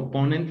fundamental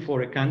component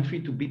for a country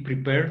to be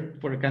prepared,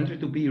 for a country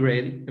to be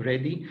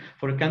ready,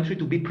 for a country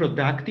to be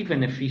productive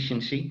and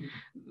efficiency,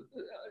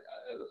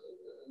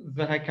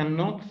 that I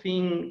cannot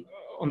think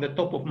on the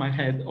top of my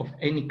head of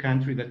any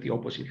country that the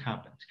opposite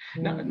happens.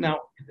 Now,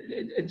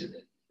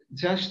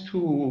 just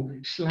to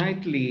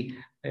slightly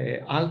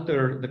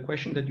alter the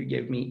question that you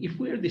gave me, if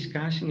we're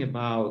discussing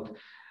about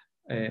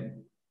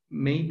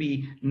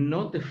maybe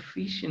not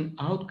efficient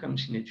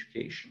outcomes in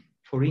education,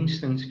 for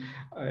instance,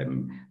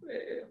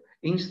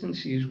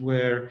 instances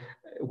where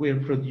we're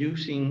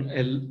producing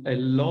a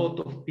lot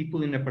of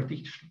people in a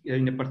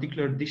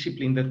particular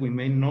discipline that we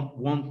may not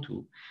want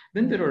to,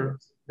 then there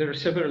are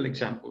several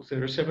examples.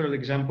 There are several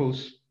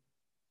examples.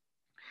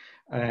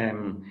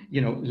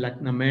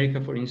 Latin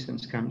America, for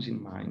instance, comes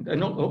in mind.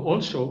 And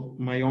also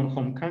my own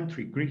home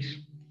country, Greece,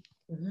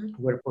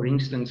 where, for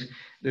instance,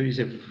 there is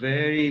a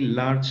very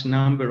large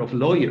number of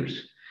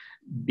lawyers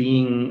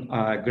being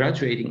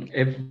graduating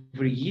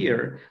every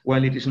year,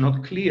 while it is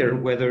not clear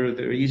whether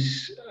there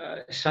is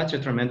such a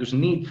tremendous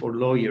need for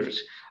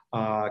lawyers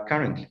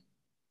currently.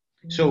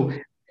 So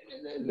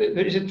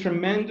there is a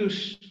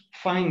tremendous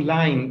fine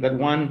line that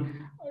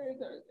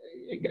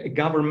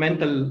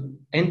governmental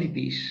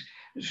entities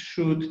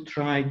should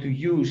try to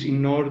use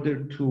in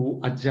order to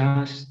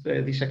adjust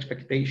these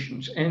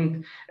expectations,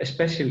 and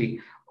especially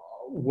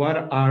what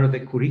are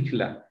the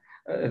curricula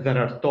that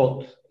are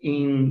taught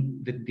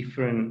in the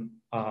different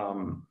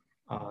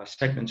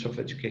segments of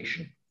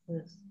education.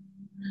 Yes.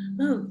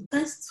 Oh,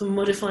 thanks for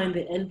modifying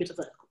the end bit of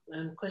that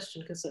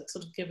question, because that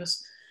sort of gave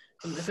us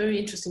a very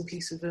interesting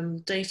piece of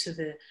data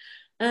there.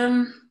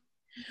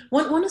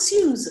 One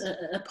assumes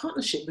a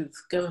partnership with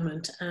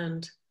government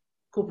and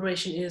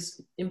cooperation is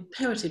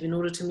imperative in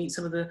order to meet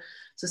some of the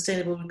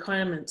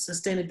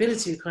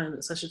sustainability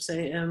requirements, I should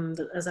say,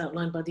 as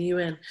outlined by the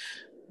UN.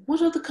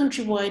 What other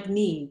countrywide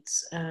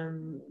needs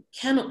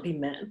cannot be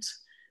met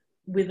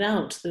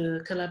without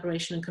the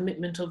collaboration and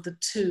commitment of the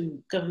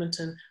two, government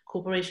and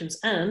corporations?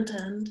 And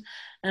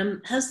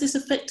has this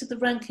affected the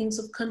rankings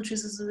of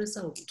countries as a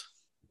result?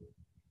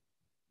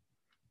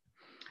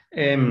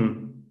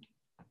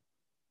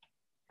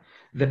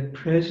 The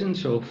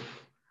presence of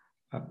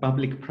a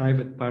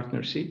public-private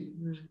partnership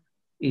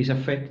is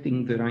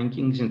affecting the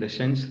rankings in the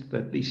sense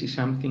that this is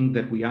something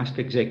that we ask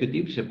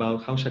executives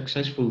about how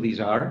successful these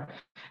are,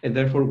 and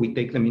therefore we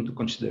take them into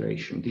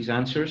consideration. These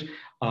answers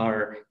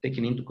are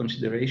taken into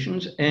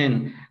considerations,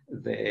 and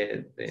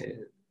the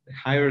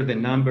higher the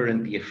number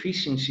and the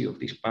efficiency of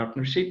these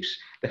partnerships,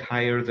 the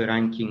higher the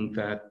ranking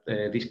that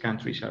these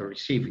countries are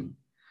receiving.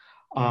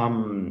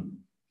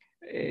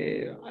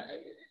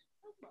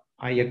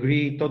 I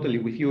agree totally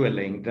with you,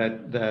 Elaine,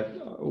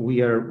 that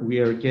we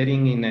are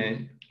getting in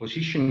a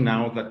position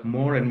now that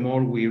more and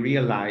more we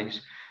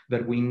realize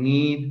that we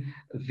need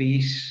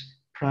this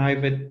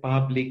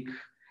private-public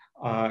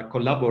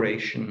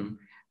collaboration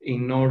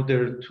in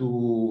order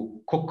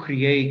to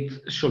co-create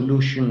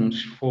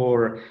solutions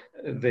for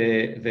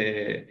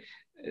the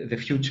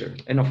future.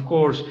 And of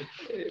course,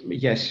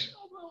 yes,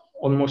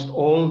 almost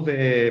all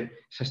the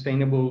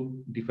Sustainable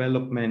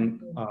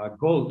Development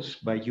Goals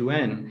by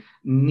UN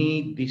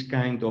need this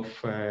kind of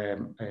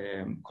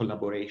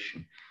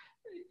collaboration.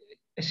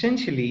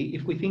 Essentially,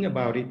 if we think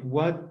about it,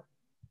 what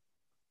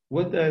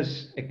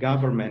does a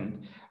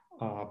government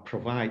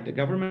provide? The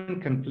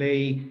government can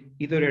play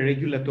either a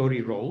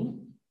regulatory role,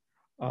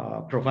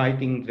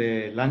 providing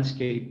the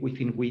landscape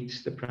within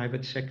which the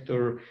private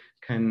sector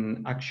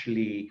can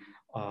actually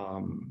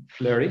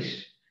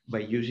flourish by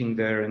using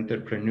their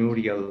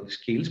entrepreneurial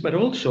skills, but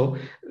also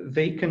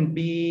they can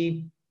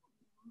be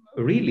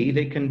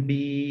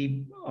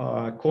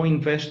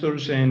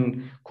co-investors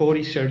and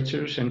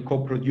co-researchers and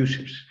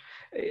co-producers.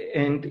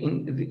 And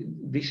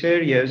in these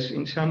areas,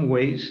 in some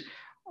ways,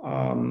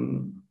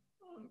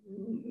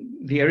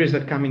 the areas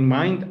that come in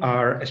mind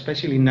are,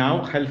 especially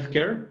now,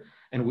 healthcare,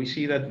 and we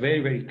see that very,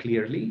 very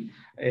clearly,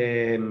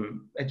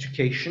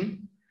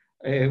 education,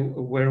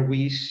 where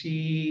we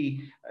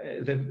see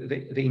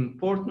the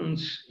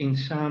importance in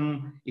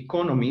some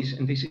economies,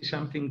 and this is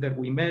something that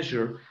we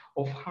measure,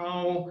 of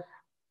how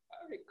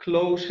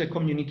close a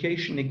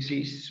communication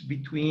exists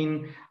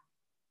between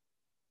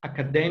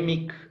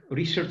academic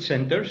research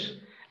centers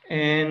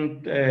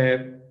and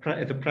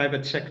the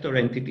private sector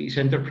entities,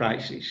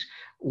 enterprises,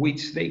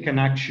 which they can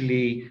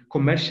actually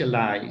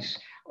commercialize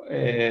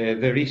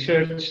the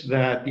research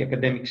that the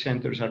academic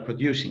centers are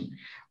producing.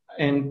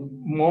 And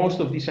most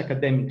of these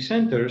academic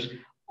centers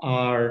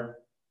are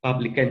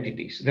public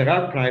entities. There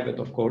are private,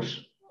 of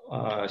course,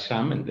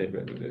 some, and they're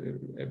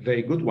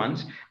very good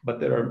ones, but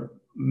there are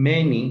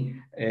many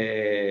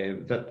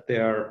that they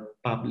are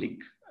public.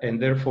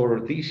 And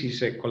therefore, this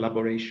is a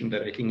collaboration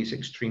that I think is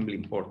extremely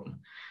important.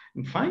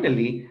 And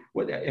finally,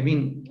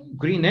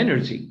 green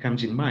energy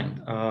comes in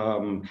mind.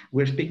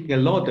 We're speaking a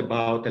lot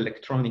about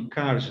electronic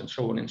cars and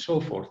so on and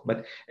so forth,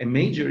 but a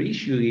major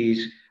issue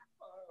is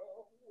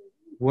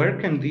where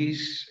can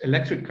these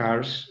electric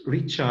cars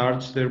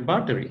recharge their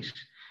batteries?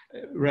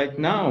 Right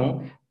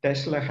now,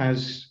 Tesla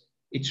has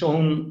its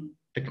own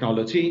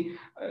technology,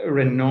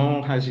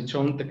 Renault has its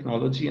own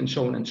technology, and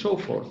so on and so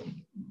forth.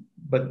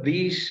 But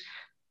these,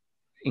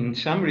 in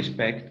some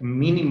respect,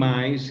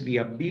 minimize the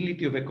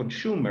ability of a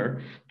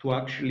consumer to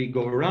actually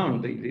go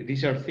around.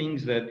 These are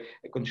things that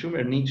a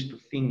consumer needs to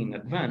think in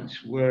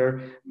advance,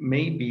 where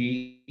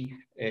maybe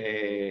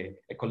a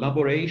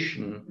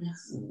collaboration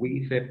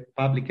with a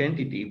public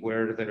entity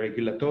where the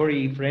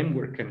regulatory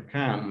framework can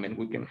come and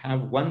we can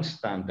have one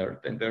standard,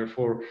 and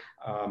therefore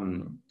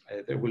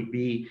there will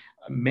be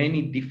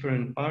many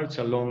different parts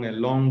along a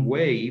long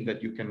way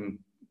that you can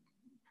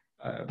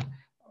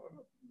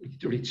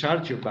to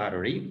recharge your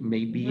battery,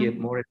 may be a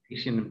more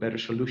efficient and better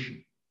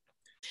solution.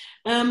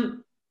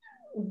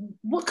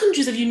 What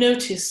countries have you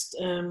noticed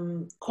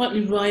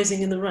quietly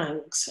rising in the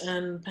ranks,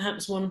 and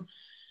perhaps one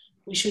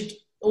we should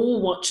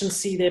all watch and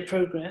see their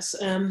progress?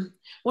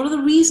 What are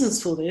the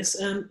reasons for this,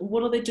 and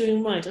what are they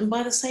doing right? And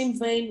by the same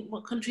vein,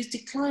 what country is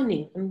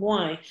declining and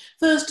why?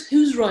 First,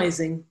 who's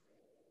rising?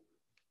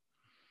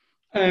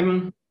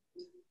 That's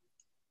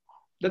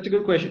a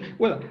good question.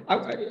 Well,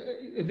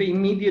 the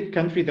immediate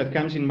country that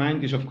comes in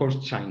mind is, of course,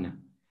 China.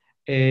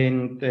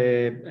 And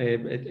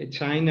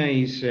China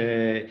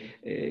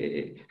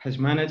has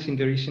managed in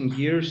the recent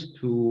years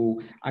to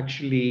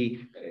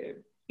actually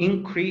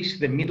increase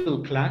the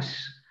middle class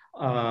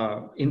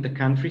in the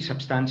country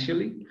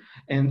substantially.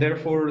 And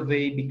therefore,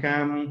 they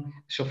become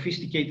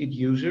sophisticated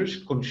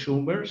users,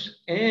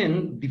 consumers,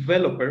 and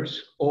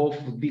developers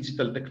of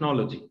digital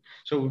technology.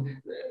 So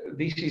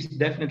this is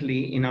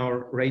definitely in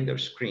our radar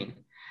screen.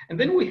 And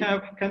then we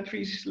have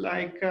countries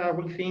like,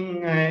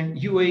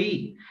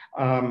 UAE,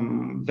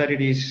 that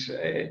it is,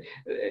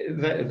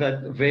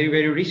 that very,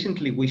 very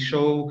recently we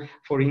saw,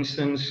 for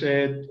instance,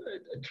 a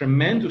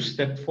tremendous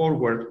step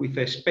forward with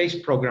a space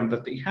program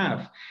that they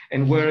have,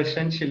 and where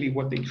essentially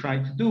what they try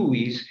to do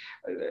is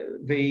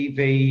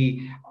they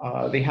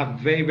have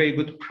very, very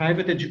good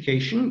private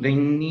education. They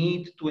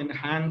need to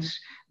enhance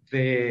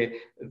the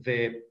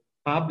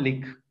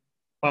public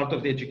part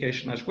of the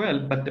education as well,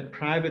 but the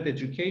private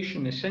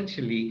education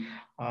essentially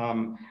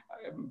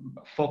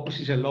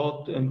focuses a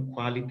lot on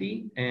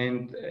quality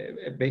and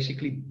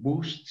basically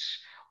boosts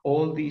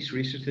all these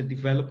research and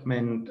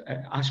development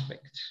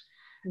aspects.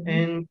 Mm-hmm.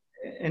 And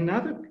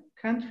another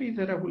country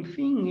that I will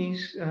think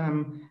is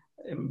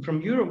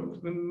from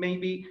Europe,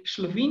 maybe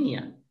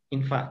Slovenia,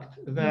 in fact,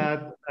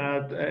 that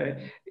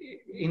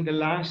in the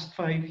last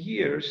 5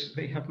 years,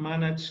 they have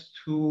managed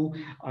to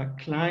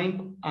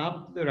climb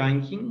up the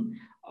ranking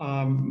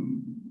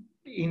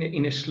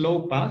in a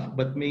slow path,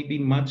 but maybe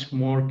much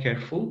more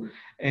careful.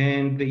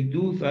 And they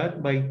do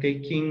that by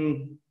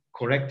taking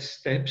correct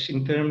steps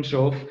in terms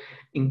of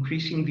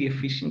increasing the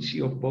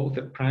efficiency of both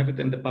the private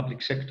and the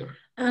public sector.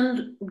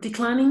 And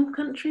declining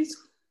countries?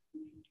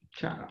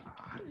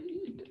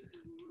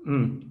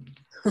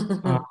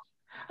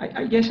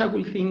 I guess I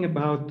will think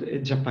about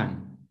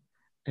Japan.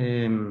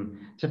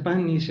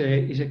 Japan is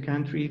a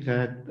country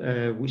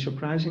that we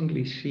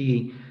surprisingly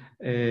see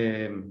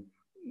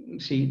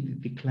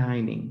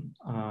declining.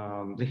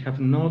 They have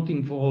not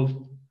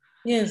evolved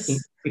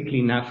quickly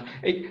enough.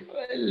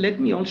 Let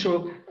me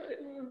also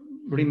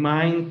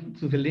remind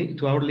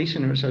to our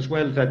listeners as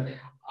well that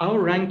our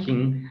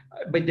ranking,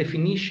 by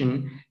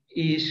definition,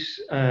 is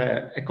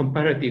a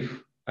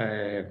comparative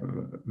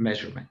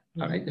measurement.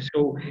 All right.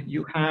 So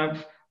you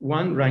have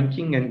one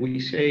ranking, and we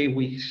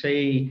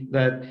say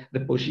that the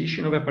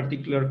position of a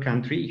particular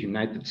country,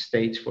 United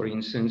States, for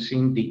instance,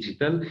 in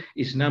digital,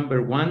 is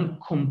number one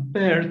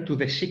compared to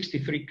the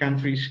 63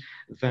 countries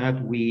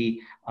that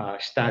we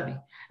study.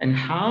 And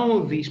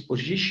how these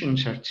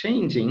positions are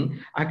changing,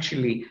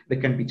 actually, they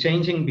can be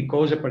changing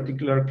because a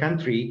particular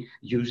country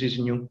uses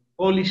new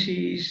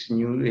policies,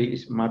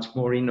 is much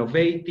more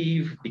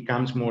innovative,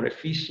 becomes more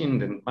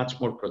efficient and much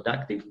more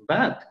productive.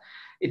 But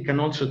it can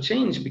also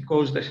change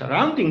because the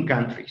surrounding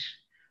countries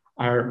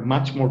are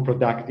much more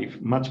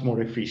productive, much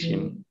more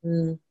efficient.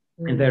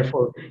 And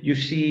therefore, you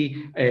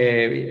see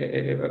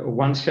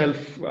oneself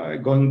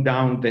going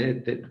down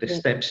the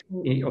steps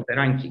of the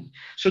ranking.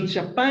 So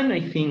Japan,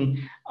 I think,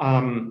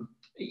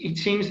 it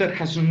seems that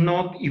has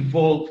not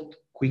evolved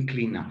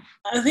quickly enough.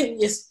 I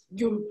think, yes,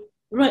 you're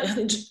right. I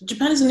think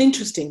Japan is an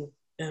interesting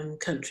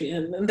country.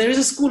 And there is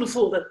a school of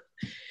thought that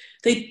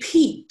they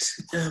peaked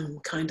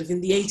kind of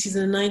in the 80s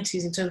and the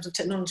 90s in terms of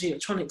technology,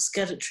 electronics,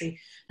 gadgetry,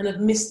 and have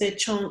missed their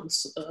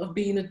chance of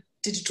being a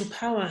digital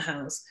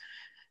powerhouse.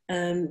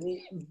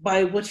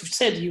 By what you've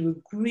said,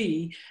 you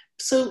agree.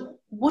 So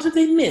what have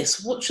they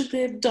missed? What should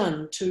they have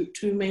done to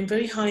remain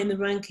very high in the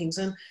rankings?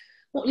 And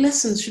what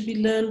lessons should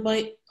be learned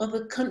by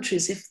other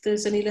countries, if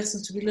there's any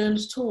lessons to be learned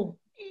at all?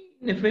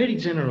 In a very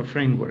general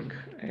framework,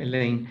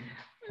 Elaine,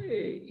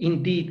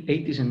 indeed,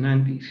 80s and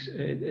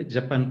 90s,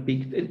 Japan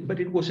peaked, but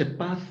it was a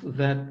path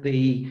that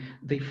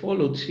they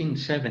followed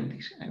since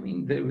 70s. I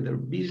mean, their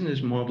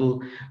business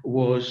model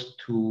was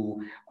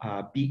to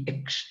be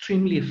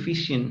extremely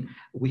efficient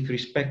with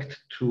respect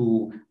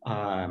to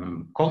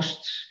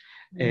costs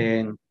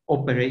and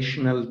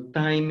operational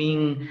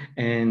timing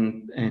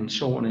and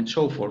so on and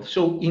so forth.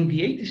 So in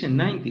the 80s and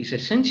 90s,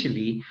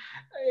 essentially,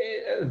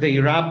 they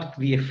wrapped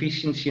the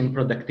efficiency and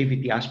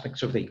productivity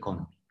aspects of the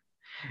economy.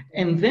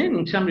 And then,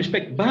 in some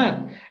respect, but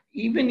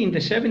even in the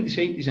 70s,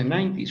 80s, and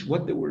 90s,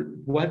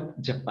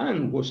 what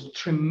Japan was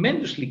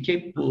tremendously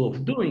capable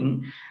of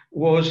doing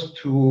was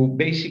to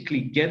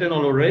basically get an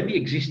already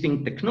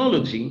existing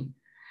technology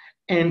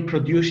and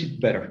produce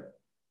it better.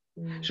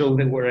 So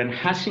they were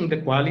enhancing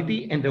the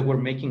quality and they were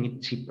making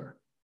it cheaper.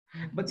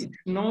 But it's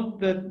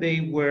not that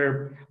they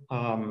were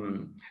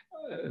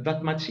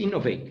that much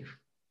innovative.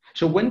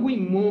 So when we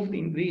moved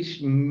in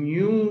this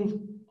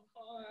new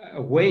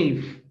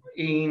wave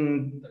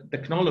in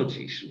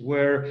technologies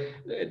where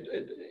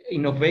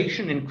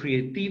innovation and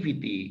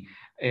creativity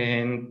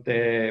and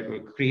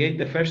create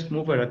the first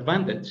mover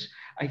advantage,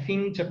 I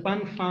think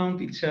Japan found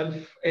itself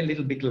a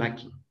little bit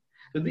lacking.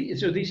 So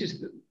this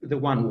is the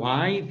one.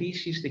 Why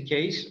this is the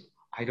case,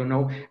 I don't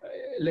know.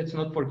 Let's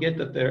not forget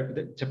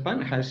that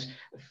Japan has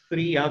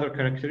three other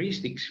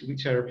characteristics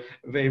which are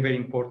very, very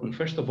important.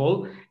 First of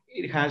all,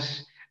 it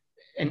has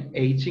an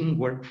aging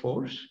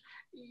workforce.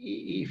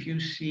 If you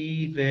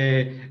see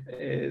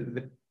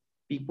the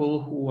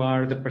people who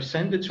are the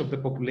percentage of the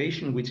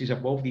population which is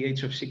above the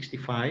age of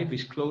 65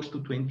 is close to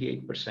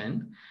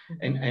 28%.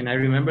 And I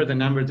remember the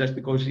number just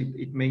because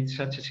it made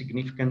such a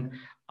significant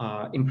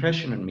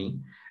impression on me.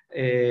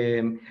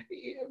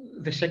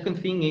 The second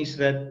thing is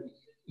that,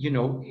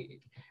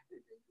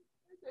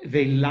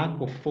 the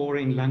lack of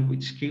foreign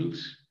language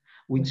skills,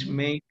 which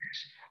makes,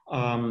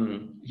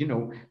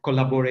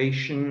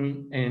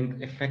 collaboration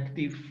and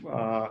effective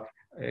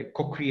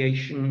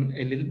co-creation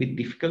a little bit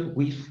difficult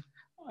with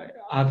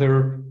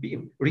other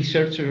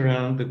researchers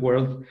around the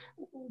world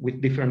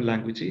with different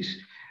languages.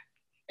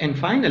 And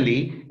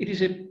finally, it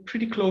is a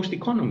pretty closed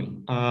economy.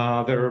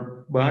 There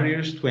are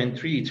barriers to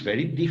entry. It's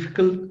very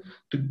difficult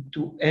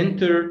to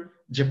enter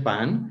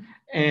Japan.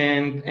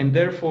 And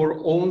therefore,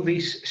 all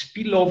these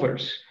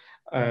spillovers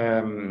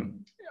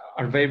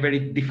are very, very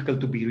difficult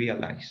to be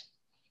realized.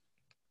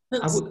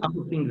 I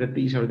would think that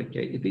these are the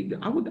case.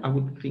 I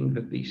would think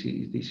that this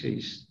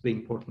is the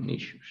important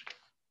issues.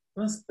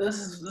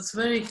 That's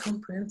very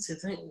comprehensive.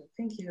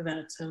 Thank you for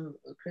that,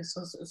 Chris.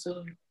 Sort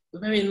of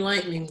very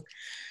enlightening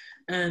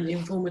and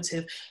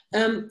informative.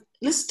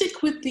 Let's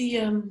stick with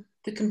the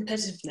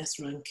competitiveness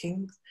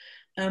rankings.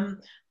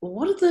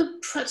 What are the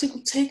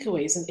practical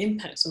takeaways and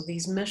impacts of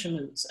these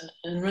measurements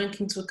and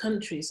rankings for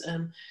countries?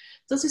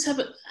 Does this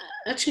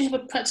actually have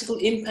a practical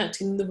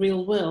impact in the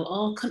real world?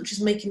 Are countries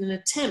making an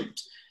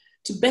attempt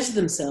to better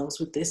themselves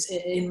with this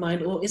in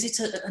mind, or is it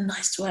a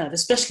nice to have,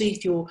 especially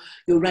if you're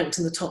ranked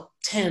in the top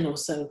 10 or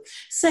so?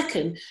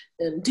 Second,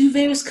 do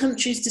various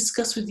countries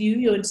discuss with you,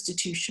 your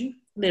institution,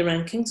 their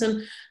rankings,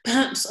 and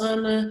perhaps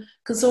on a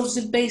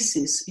consultative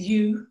basis,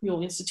 you,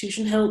 your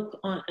institution, help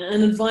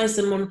and advise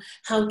them on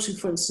how to,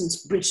 for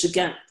instance, bridge the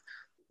gap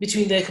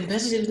between their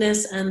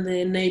competitiveness and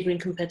their neighbouring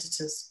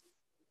competitors?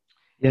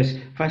 Yes,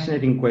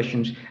 fascinating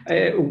questions.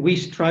 We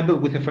struggle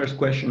with the first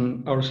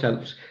question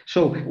ourselves.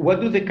 So what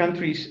do the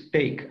countries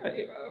take?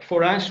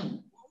 For us,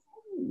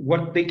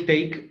 what they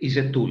take is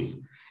a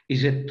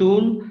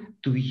tool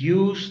to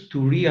use to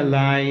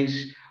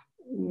realize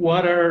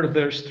what are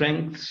their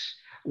strengths,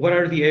 what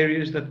are the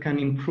areas that can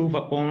improve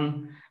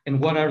upon, and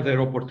what are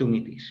their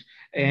opportunities.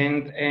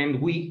 And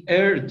we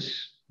urge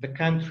the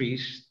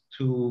countries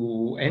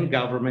and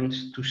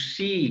governments to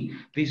see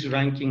these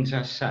rankings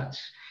as such.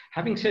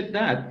 Having said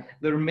that,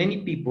 there are many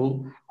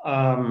people,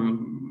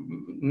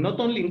 not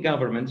only in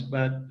governments,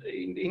 but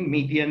in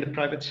media and the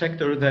private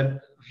sector,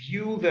 that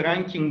view the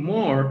ranking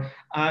more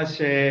as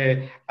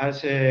a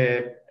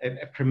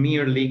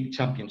Premier League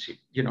championship.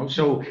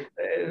 So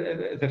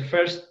the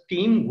first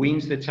team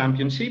wins the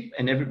championship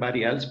and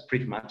everybody else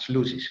pretty much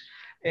loses.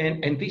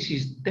 And this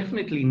is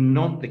definitely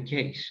not the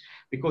case,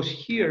 because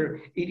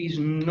here it is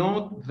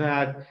not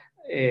that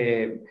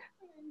the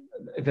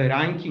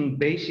ranking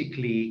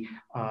basically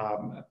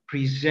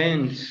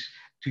presents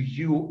to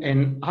you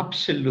an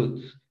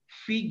absolute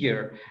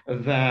figure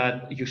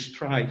that you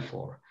strive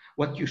for.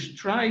 What you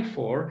strive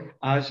for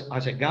as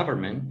a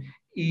government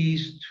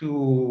is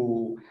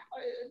to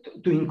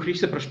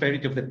increase the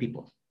prosperity of the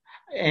people.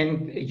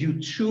 And you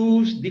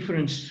choose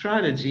different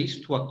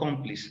strategies to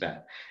accomplish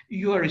that.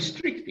 You are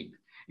restricted.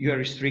 You are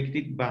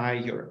restricted by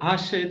your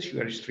assets,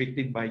 you are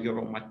restricted by your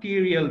raw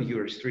material, you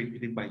are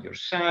restricted by your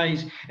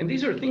size. And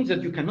these are things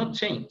that you cannot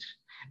change.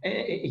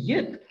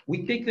 Yet,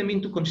 we take them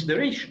into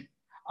consideration.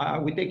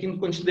 We take into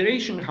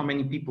consideration how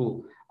many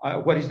people,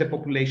 what is the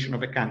population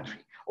of a country.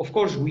 Of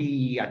course,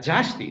 we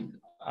adjust it,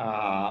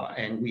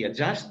 and we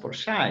adjust for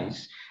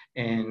size.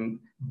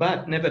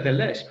 But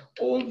nevertheless,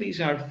 all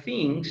these are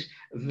things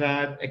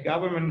that a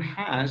government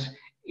has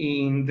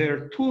in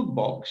their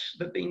toolbox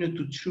that they need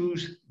to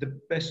choose the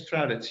best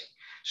strategy.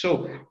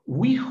 So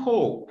we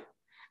hope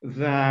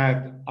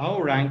that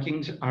our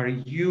rankings are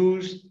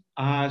used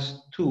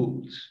as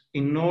tools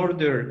in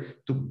order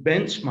to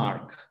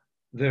benchmark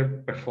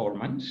their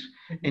performance,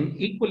 and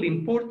equally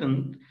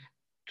important,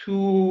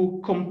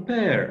 to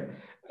compare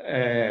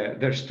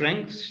their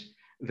strengths,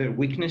 their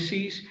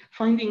weaknesses,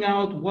 finding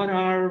out what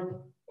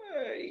are,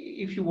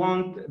 if you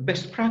want,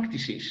 best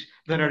practices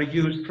that are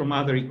used from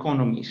other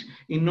economies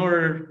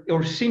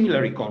or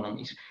similar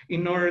economies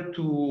in order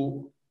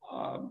to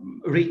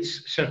reach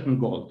certain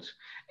goals.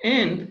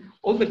 And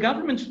all the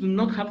governments do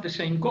not have the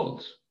same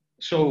goals.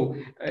 So,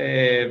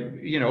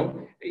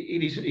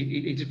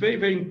 it's very,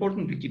 very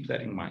important to keep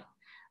that in mind.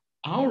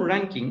 Our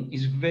ranking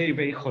is very,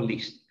 very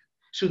holistic.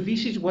 So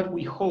this is what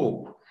we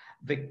hope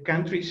the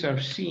countries are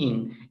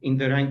seeing in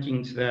the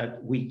rankings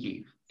that we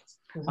give.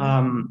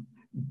 Mm-hmm.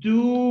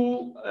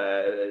 Do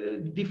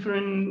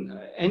different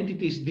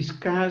entities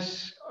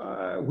discuss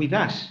with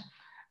us?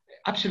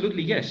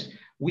 Absolutely, yes.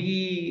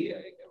 We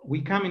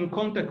come in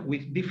contact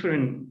with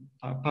different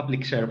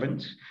public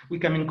servants. We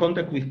come in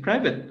contact with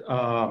private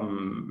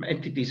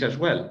entities as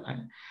well.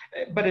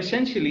 But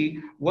essentially,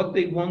 what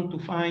they want to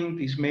find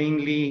is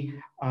mainly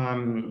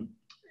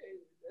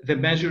the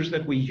measures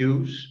that we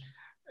use,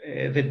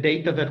 the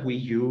data that we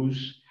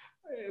use,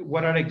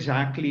 what are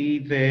exactly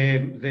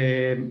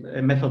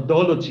the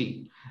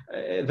methodology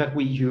that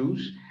we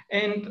use.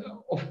 And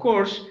of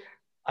course,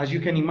 as you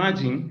can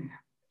imagine,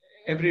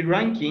 every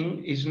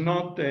ranking is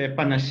not a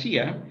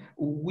panacea.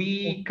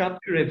 We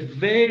capture a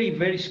very,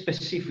 very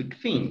specific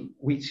thing,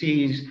 which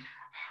is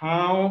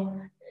how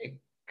a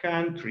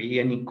country,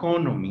 an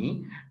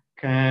economy,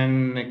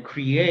 can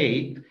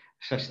create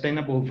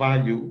sustainable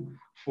value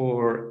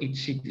for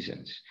its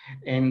citizens.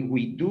 And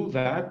we do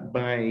that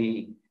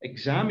by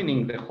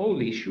examining the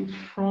whole issue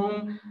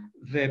from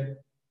the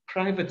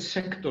private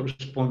sector's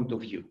point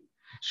of view.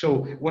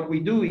 So what we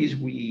do is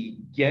we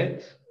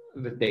get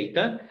the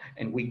data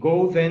and we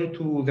go then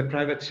to the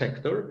private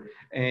sector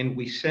and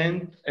we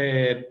send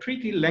a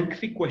pretty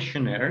lengthy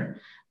questionnaire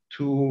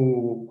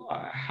to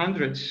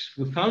hundreds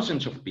to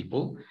thousands of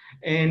people,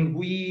 and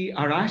we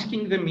are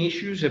asking them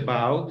issues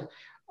about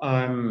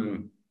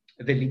the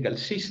legal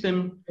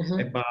system,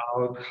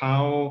 about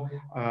how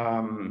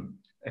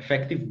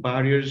effective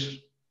barriers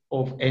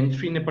of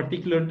entry in a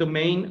particular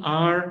domain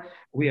are.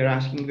 We are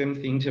asking them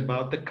things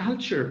about the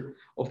culture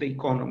of the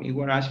economy.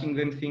 We're asking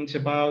them things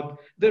about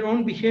their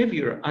own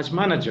behavior as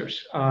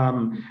managers.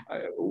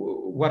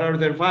 What are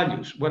their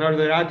values? What are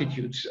their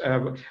attitudes?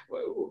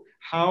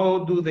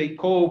 How do they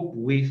cope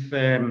with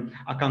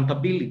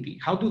accountability?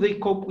 How do they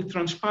cope with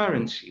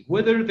transparency?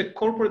 Whether the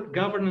corporate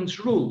governance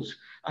rules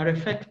are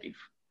effective.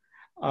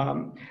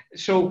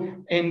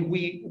 And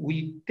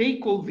we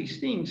take all these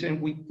things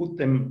and we put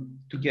them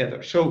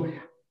together. So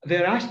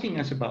they're asking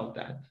us about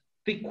that.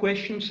 They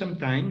question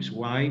sometimes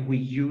why we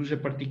use a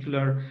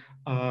particular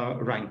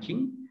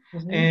ranking.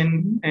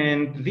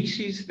 And this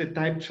is the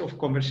types of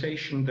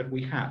conversation that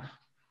we have.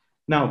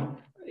 Now,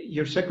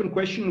 your second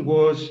question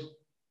was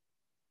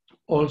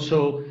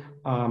also,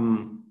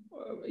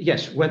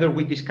 yes, whether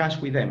we discuss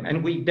with them,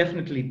 and we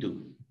definitely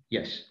do,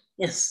 yes.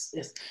 Yes.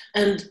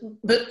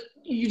 But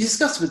you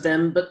discuss with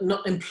them, but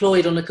not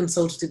employed on a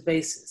consultative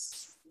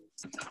basis.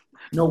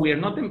 No, we are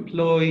not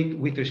employed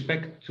with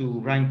respect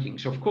to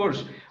rankings. Of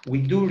course,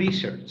 we do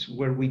research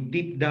where we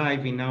deep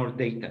dive in our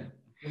data,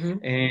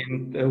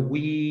 and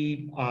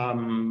we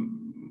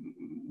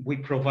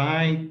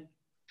provide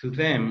to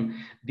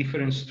them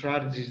different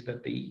strategies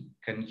that they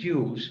can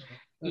use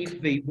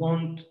if they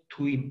want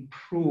to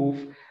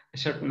improve a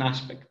certain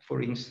aspect.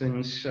 For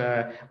instance,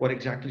 what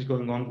exactly is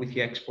going on with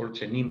the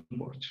exports and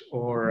imports,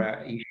 or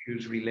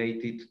issues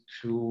related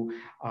to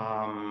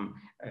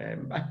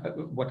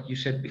what you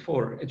said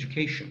before,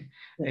 education,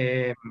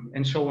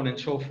 and so on and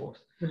so forth.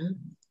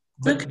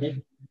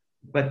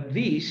 But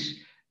these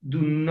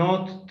do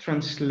not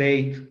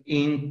translate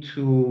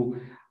into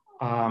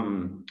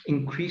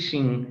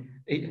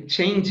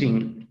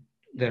changing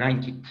the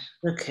rankings.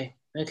 Okay.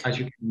 As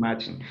you can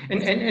imagine.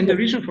 And the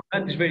reason for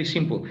that is very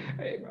simple.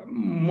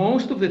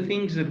 Most of the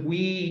things that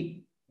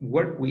we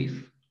work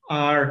with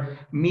are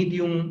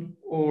medium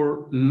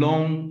or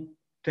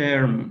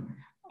long-term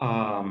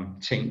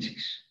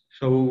changes.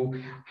 So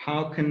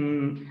how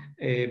can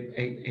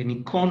an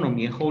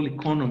economy, a whole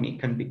economy,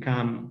 can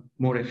become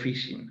more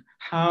efficient?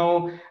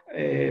 How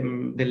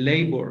the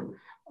labor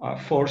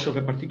force of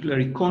a particular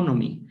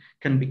economy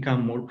can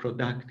become more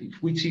productive,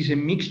 which is a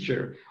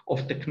mixture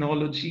of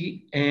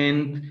technology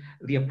and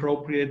the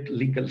appropriate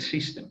legal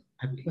system.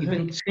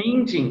 Even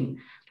changing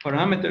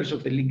parameters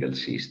of the legal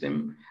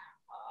system,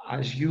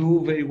 as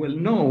you very well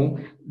know,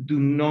 do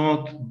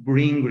not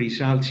bring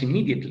results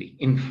immediately.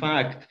 In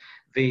fact,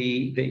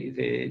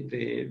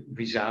 the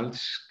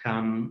results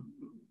come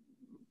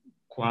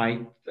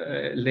quite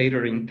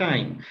later in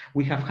time.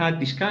 We have had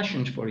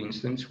discussions, for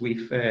instance,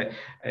 with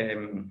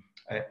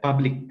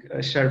public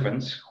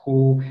servants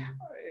who,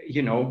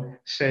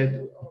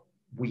 said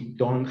we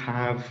don't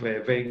have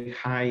a very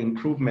high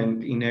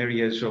improvement in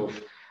areas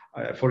of,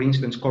 for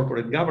instance,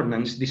 corporate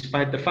governance,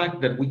 despite the fact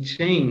that we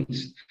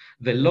changed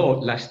the law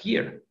last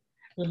year.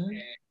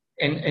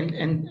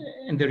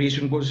 And the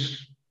reason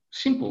was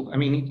simple. I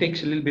mean, it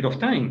takes a little bit of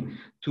time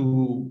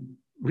to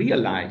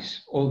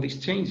realize all these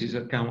changes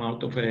that come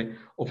out of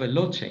a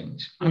law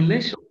change,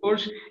 unless, of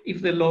course,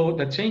 if the law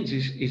that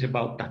changes is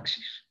about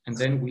taxes, and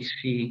then we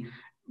see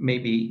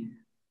maybe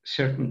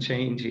certain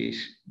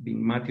changes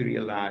being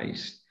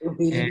materialized. It'll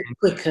be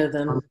quicker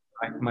than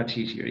much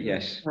easier.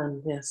 Yes.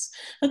 Yes.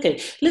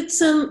 Okay. Let's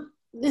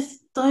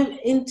dive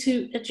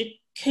into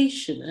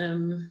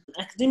education.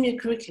 Academia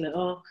curricula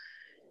are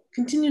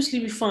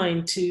continuously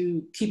refined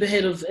to keep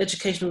ahead of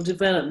educational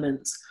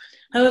developments.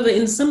 However,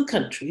 in some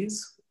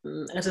countries,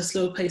 at a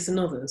slower pace than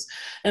others.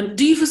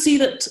 Do you foresee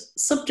that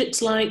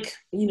subjects like,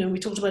 we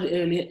talked about it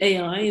earlier,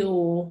 AI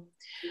or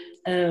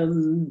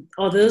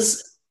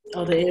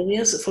other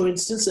areas, for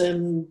instance,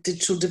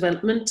 digital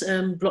development,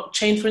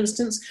 blockchain, for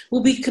instance,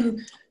 will be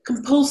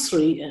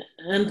compulsory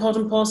and part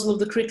and parcel of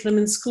the curriculum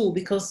in school,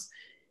 because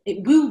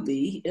it will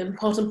be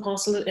part and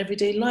parcel of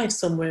everyday life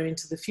somewhere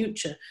into the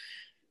future?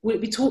 Will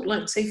it be taught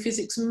like, say,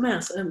 physics and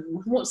math?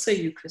 What say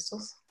you,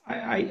 Christos?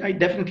 I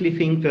definitely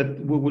think that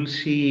we will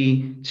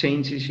see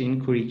changes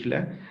in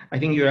curricula. I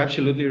think you're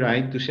absolutely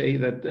right to say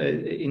that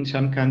in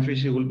some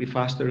countries it will be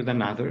faster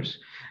than others,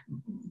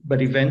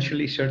 but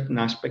eventually certain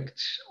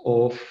aspects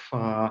of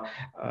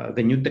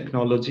the new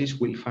technologies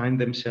will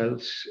find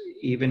themselves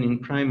even in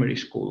primary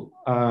school.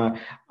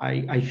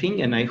 I think,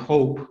 and I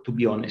hope, to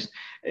be honest.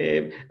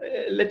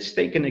 Let's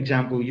take an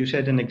example. You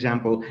said an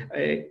example,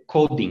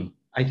 coding.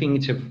 I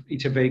think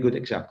it's a very good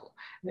example.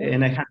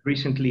 And I had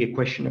recently a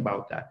question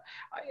about that.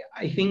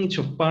 I think it's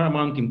of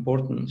paramount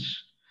importance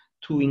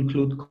to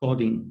include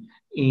coding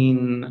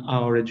in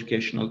our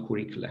educational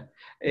curricula.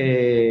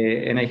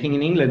 And I think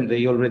in England,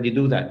 they already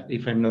do that,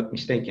 if I'm not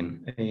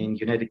mistaken, in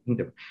United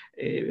Kingdom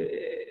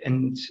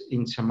and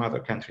in some other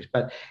countries.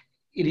 But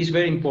it is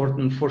very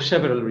important for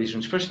several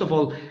reasons. First of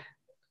all,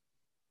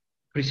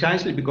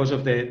 precisely because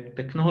of the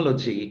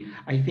technology,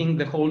 I think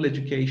the whole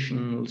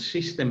educational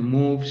system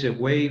moves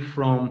away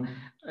from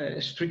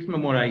strict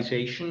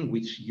memorization,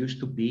 which used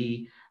to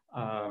be,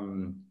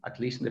 at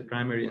least in the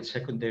primary and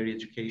secondary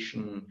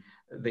education,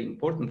 the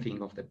important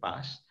thing of the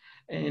past.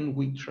 And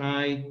we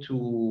try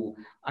to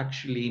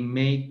actually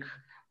make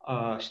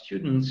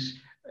students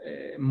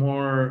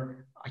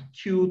more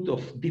acute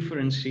of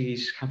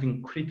differences,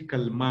 having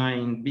critical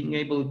mind, being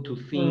able to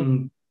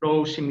think,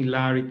 draw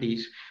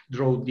similarities,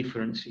 draw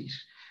differences.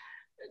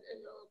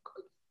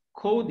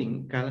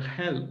 Coding can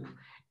help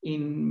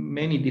in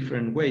many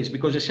different ways,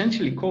 because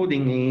essentially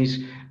coding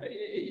is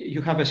you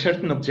have a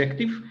certain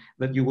objective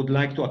that you would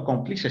like to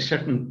accomplish, a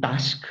certain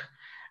task,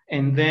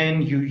 and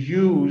then you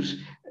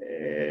use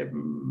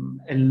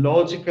a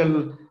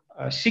logical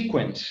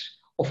sequence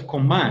of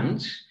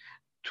commands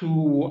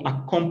to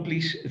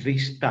accomplish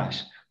this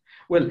task.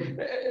 Well,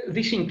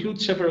 this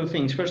includes several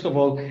things. First of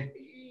all,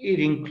 it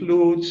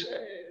includes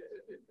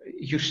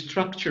you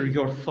structure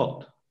your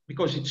thought,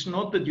 because it's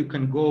not that you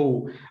can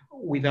go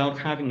without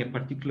having a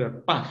particular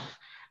path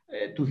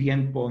to the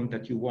end point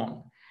that you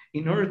want.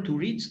 In order to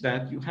reach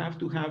that, you have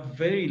to have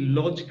very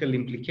logical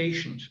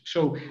implications.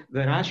 So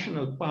the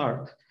rational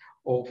part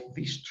of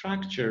this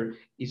structure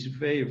is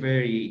very,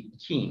 very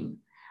keen.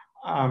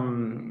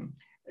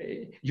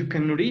 You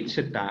can reach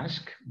a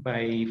task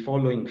by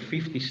following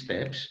 50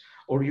 steps,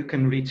 or you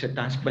can reach a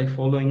task by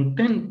following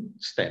 10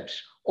 steps.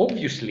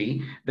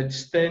 Obviously, that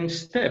 10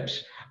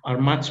 steps are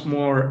much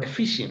more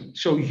efficient.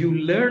 So you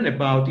learn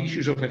about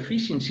issues of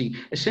efficiency.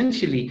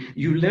 Essentially,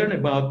 you learn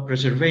about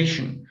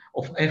preservation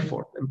of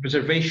effort and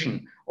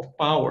preservation of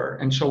power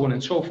and so on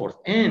and so forth,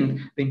 and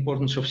the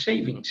importance of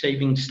saving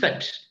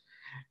steps.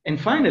 And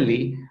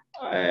finally,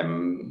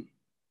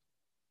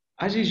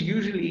 as is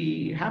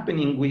usually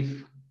happening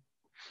with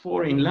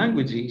foreign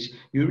languages,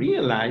 you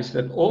realize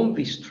that all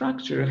this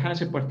structure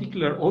has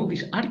all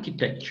this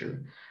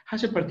architecture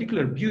has a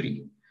particular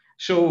beauty.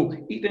 So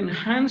it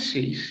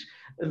enhances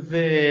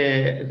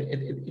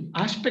the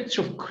aspects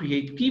of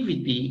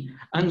creativity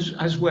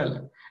as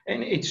well.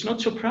 And it's not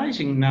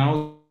surprising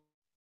now,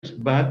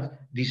 but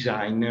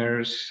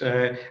designers,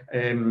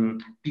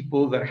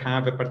 people that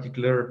have a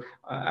particular,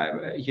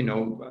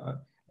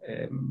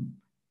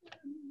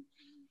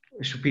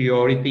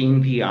 superiority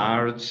in the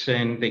arts,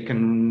 and they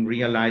can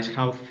realize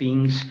how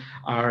things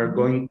are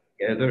going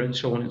together and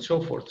so on and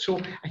so forth. So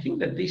I think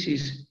that this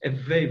is a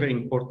very, very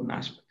important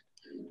aspect.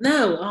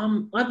 Now,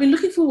 I've been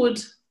looking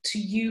forward to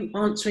you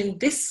answering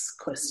this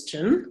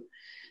question.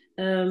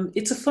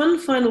 It's a fun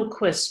final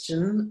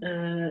question,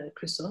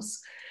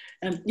 Christos.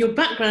 Your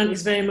background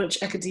is very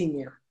much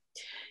academia.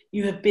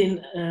 You have been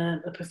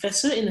a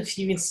professor in a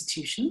few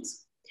institutions.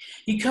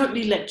 You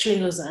currently lecture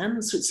in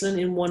Lausanne, Switzerland,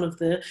 in one of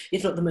the,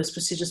 if not the most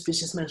prestigious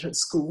business management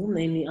school,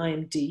 namely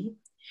IMD.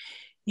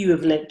 You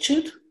have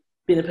lectured,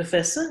 been a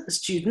professor, a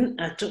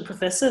student, adjunct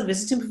professor,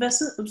 visiting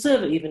professor,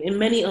 observer even, in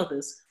many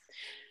others.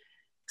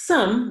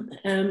 Some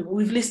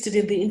we've listed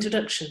in the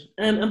introduction.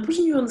 I'm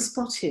putting you on the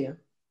spot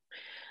here.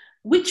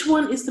 Which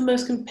one is the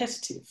most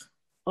competitive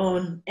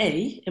on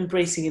A,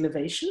 embracing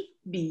innovation,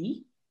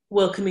 B,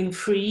 welcoming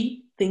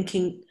free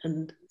thinking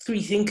and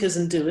free thinkers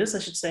and doers, I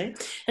should say,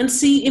 and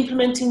C,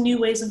 implementing new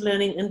ways of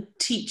learning and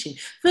teaching?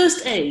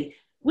 First, A,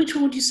 which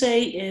one would you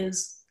say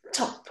is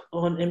top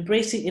on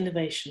embracing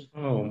innovation?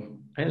 Oh,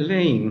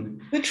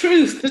 Elaine. The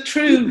truth.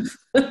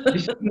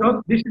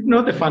 This is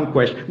not a fun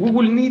question. We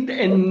will need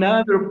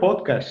another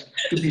podcast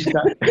to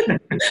discuss.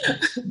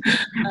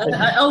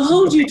 I'll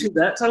hold you to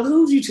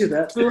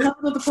that. We'll have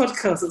another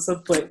podcast at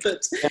some point.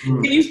 But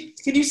can you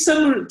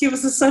give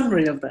us a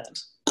summary of that?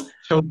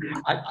 So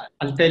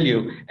I'll tell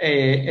you,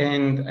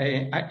 and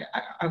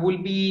I will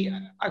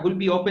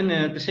be open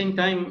at the same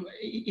time.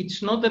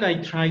 It's not that I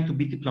try to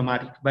be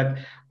diplomatic, but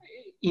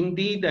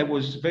indeed I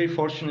was very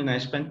fortunate. I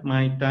spent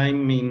my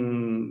time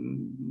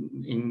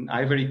in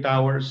ivory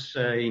towers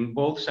in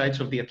both sides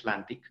of the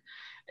Atlantic,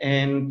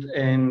 and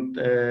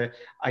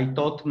I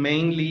taught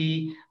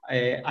mainly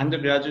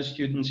undergraduate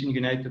students in the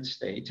United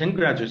States and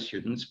graduate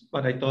students,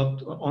 but I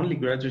taught only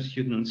graduate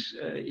students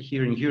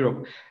here in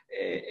Europe.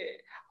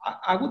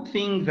 I would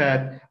think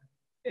that,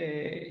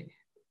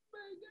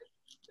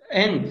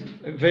 and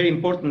very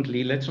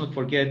importantly, let's not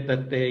forget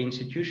that the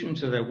institutions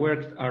that I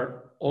worked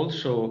are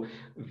also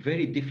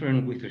very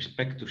different with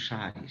respect to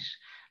size.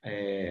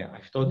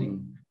 I've taught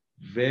in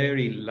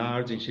very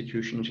large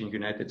institutions in the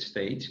United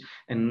States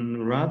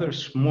and rather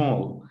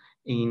small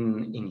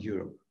in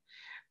Europe.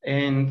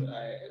 And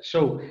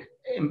so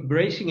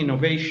embracing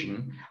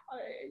innovation,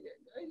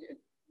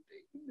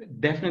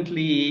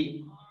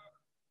 definitely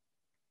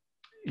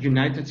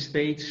United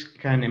States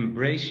can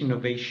embrace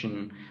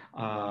innovation,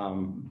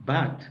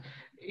 but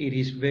it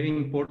is very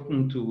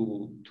important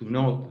to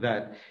note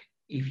that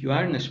if you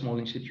are in a small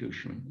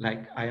institution,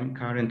 like I am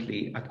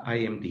currently at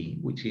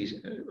IMD, which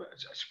is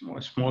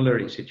a smaller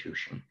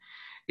institution,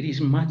 it is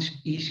much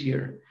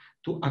easier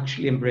to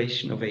actually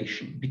embrace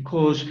innovation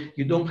because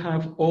you don't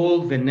have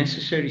all the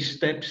necessary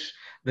steps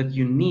that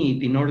you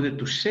need in order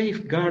to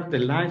safeguard the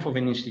life of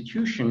an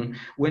institution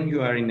when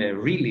you are in a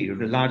really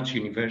large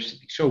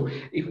university. So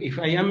if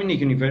I am in a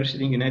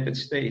university in the United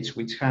States,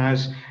 which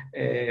has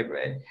a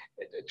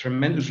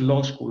tremendous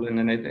law school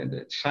and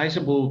a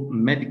sizable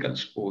medical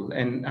school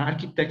and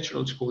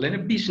architectural school and a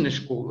business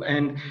school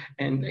and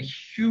a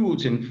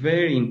huge and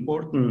very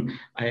important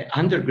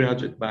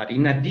undergraduate body,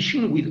 in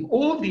addition with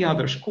all the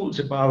other schools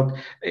about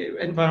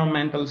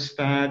environmental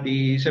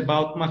studies,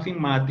 about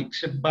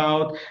mathematics,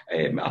 about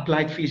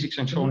applied physics,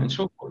 and so on and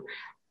so forth.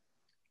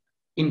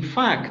 In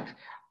fact,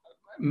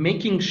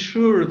 making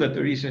sure that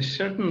there is a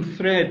certain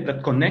thread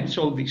that connects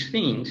all these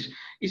things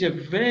is a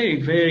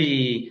very,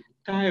 very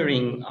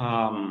tiring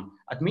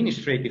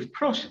administrative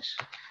process.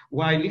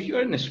 While if you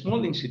are in a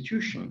small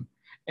institution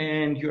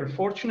and you're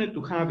fortunate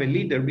to have a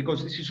leader,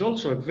 because this is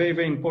also a very,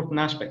 very important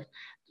aspect,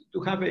 to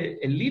have a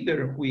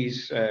leader who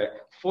is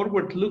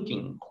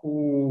forward-looking,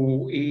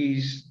 who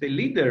is the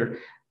leader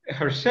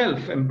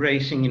herself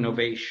embracing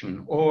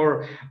innovation,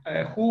 or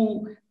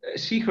who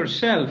she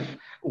herself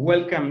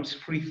welcomes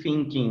free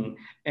thinking,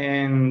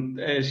 and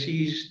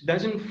she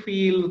doesn't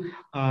feel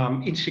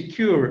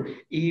insecure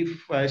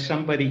if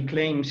somebody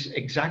claims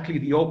exactly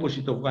the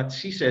opposite of what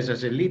she says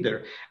as a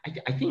leader.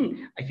 I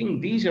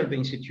think these are the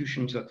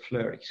institutions that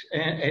flourish.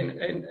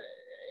 And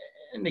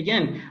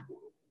again,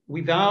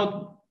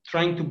 without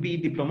trying to be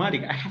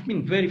diplomatic, I have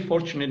been very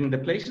fortunate in the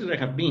places that I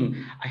have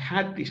been. I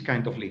had these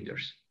kind of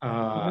leaders.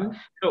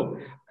 So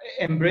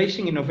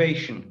embracing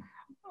innovation.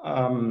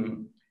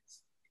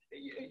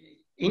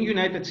 In the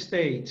United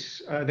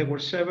States, there were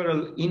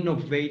several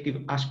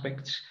innovative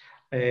aspects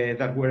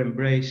that were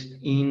embraced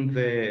in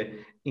the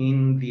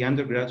in the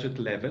undergraduate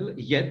level,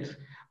 yet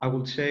I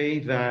would say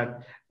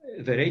that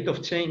the rate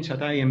of change at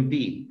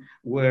IMD,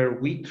 where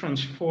we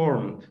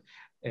transformed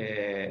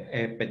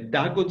a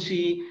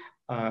pedagogy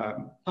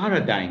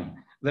paradigm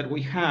that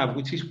we have,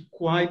 which is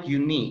quite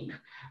unique,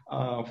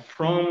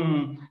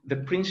 from the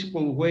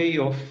principal way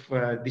of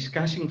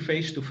discussing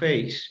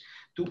face-to-face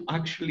to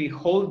actually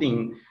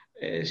holding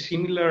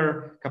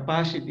similar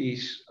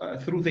capacities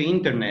through the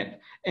internet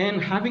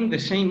and having the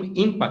same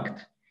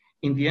impact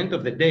in the end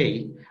of the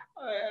day,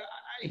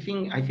 I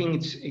think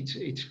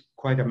it's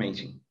quite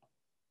amazing.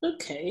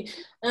 Okay.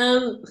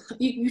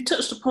 You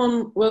touched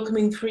upon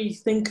welcoming free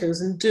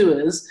thinkers and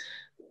doers.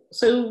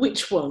 So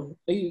which one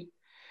are you,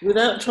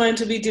 without trying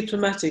to be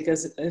diplomatic,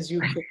 as you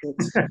put it?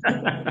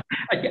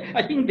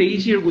 I think the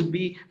easier would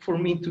be for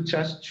me to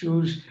just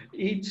choose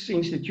each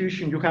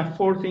institution. You have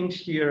 4 things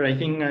here. I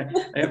think I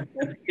have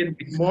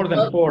more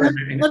than 4.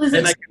 That is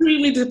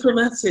extremely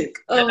diplomatic.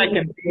 I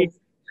can be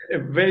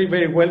very,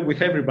 very well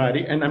with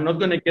everybody, and I'm not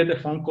going to get a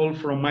phone call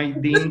from my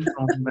dean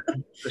from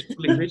the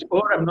school English,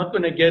 or I'm not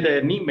going to get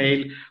an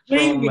email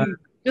from the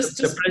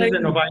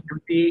president of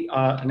IMD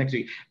next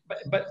week.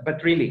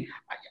 But really,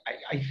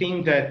 I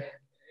think that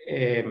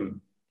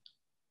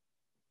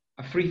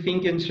free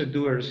thinkers and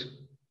doers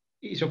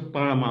is of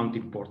paramount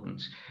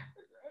importance.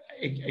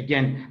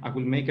 Again, I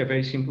will make a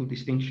very simple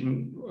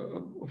distinction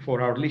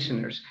for our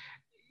listeners.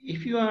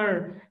 If you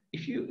are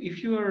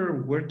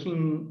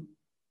working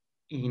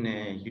in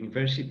a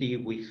university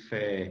with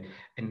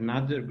an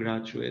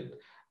undergraduate,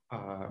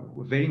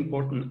 very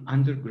important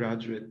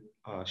undergraduate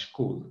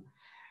school,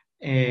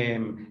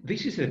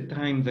 this is the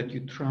time that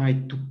you try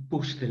to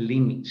push the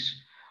limits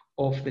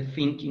of the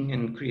thinking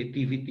and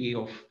creativity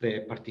of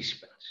the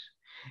participants.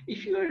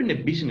 If you are in a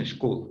business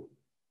school,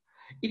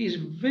 it is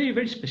very,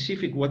 very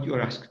specific what you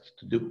are asked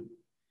to do.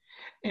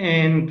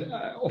 And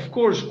of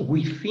course,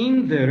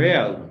 within the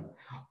realm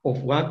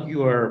of what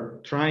you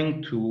are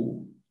trying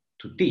to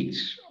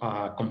teach,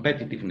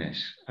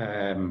 competitiveness,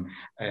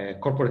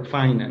 corporate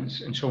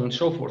finance, and so on and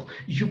so forth,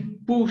 you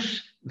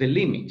push the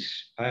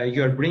limits.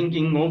 You are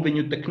bringing all the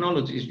new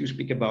technologies. You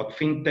speak about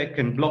fintech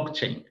and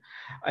blockchain.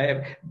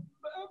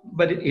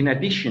 But in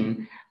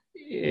addition,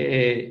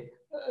 the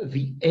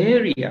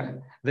area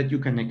that you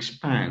can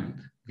expand,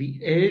 the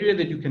area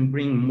that you can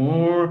bring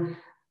more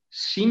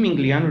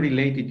seemingly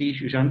unrelated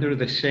issues under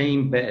the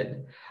same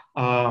bed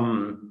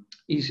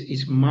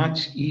is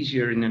much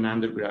easier in an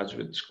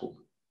undergraduate school.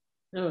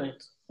 All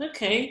right.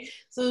 Okay.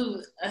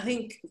 So I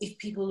think if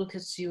people look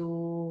at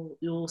your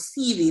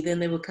CV, then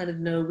they will kind of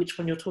know which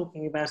one you're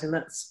talking about in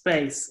that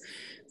space.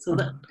 So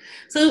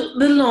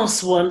the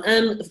last one,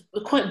 and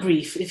quite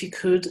brief, if you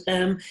could,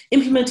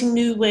 implementing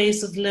new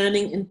ways of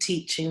learning and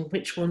teaching.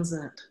 Which one's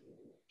that?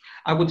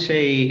 I would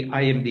say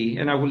IMD,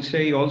 and I will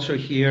say also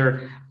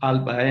here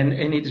ALBA,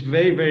 and it's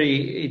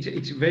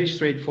very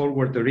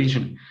straightforward, the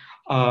reason.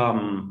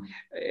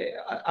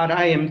 At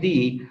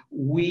IMD,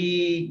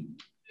 we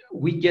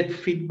get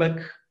feedback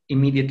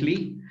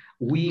immediately.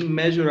 We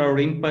measure our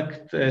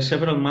impact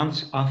several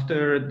months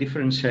after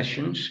different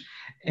sessions,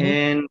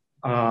 and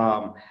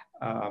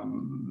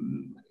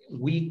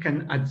we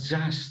can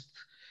adjust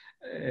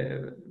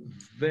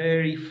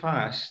very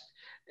fast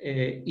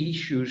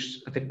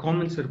issues, the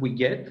comments that we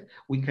get.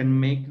 We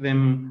can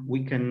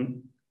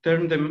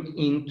turn them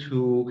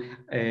into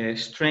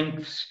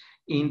strengths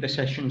in the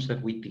sessions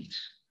that we teach.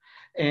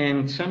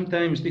 And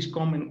sometimes these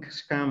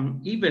comments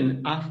come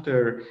even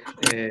after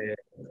the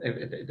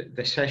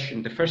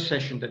session, the first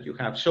session that you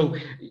have. So,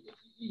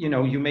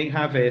 you may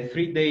have a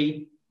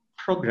 3-day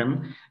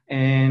program,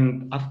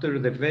 and after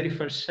the very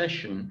first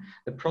session,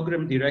 the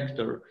program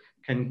director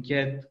can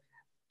get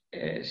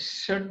a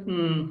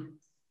certain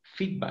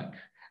feedback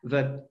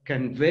that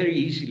can very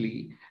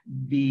easily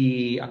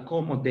be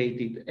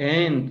accommodated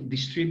and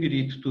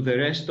distributed to the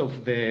rest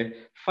of the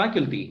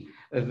faculty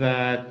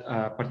that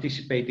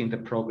participate in the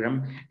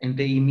program, and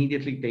they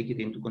immediately take it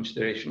into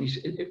consideration.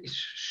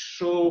 It's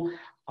so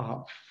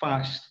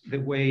fast the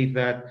way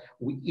that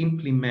we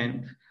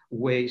implement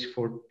ways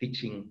for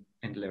teaching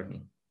and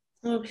learning.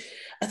 Well,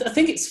 I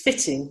think it's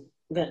fitting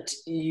that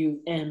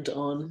you end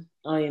on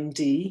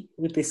IMD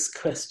with this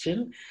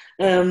question.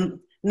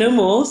 No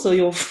more, so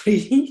you're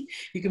free.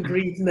 You can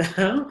breathe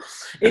now.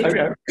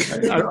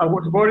 I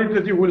was worried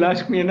that you will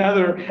ask me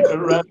another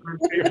rather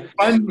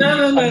fun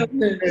No.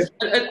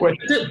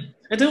 question.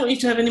 I don't want you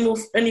to have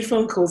any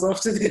phone calls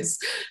after this.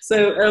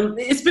 So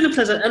it's been a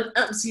pleasure, an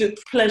absolute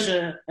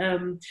pleasure,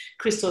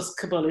 Christos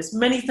Kaballis.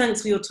 Many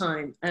thanks for your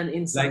time and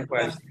insight.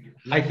 Likewise.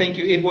 I thank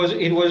you. It was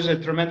a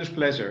tremendous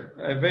pleasure.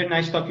 Very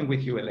nice talking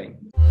with you,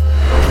 Elaine.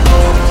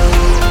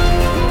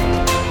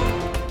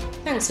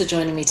 Thanks for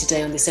joining me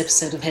today on this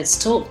episode of Heads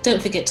Talk.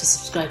 Don't forget to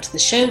subscribe to the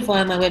show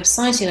via my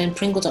website,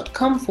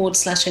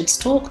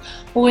 elainepringle.com/headstalk,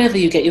 or wherever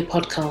you get your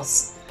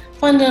podcasts.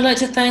 Finally, I'd like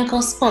to thank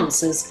our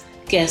sponsors,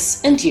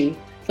 guests, and you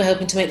for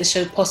helping to make the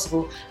show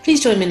possible.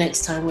 Please join me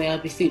next time, where I'll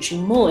be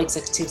featuring more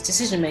executives,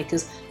 decision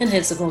makers, and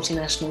heads of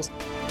multinationals.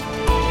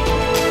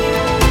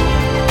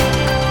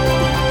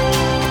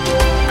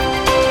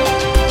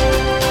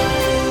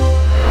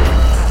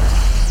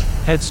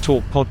 Heads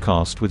Talk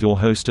podcast with your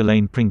host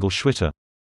Elaine Pringle-Schwitter.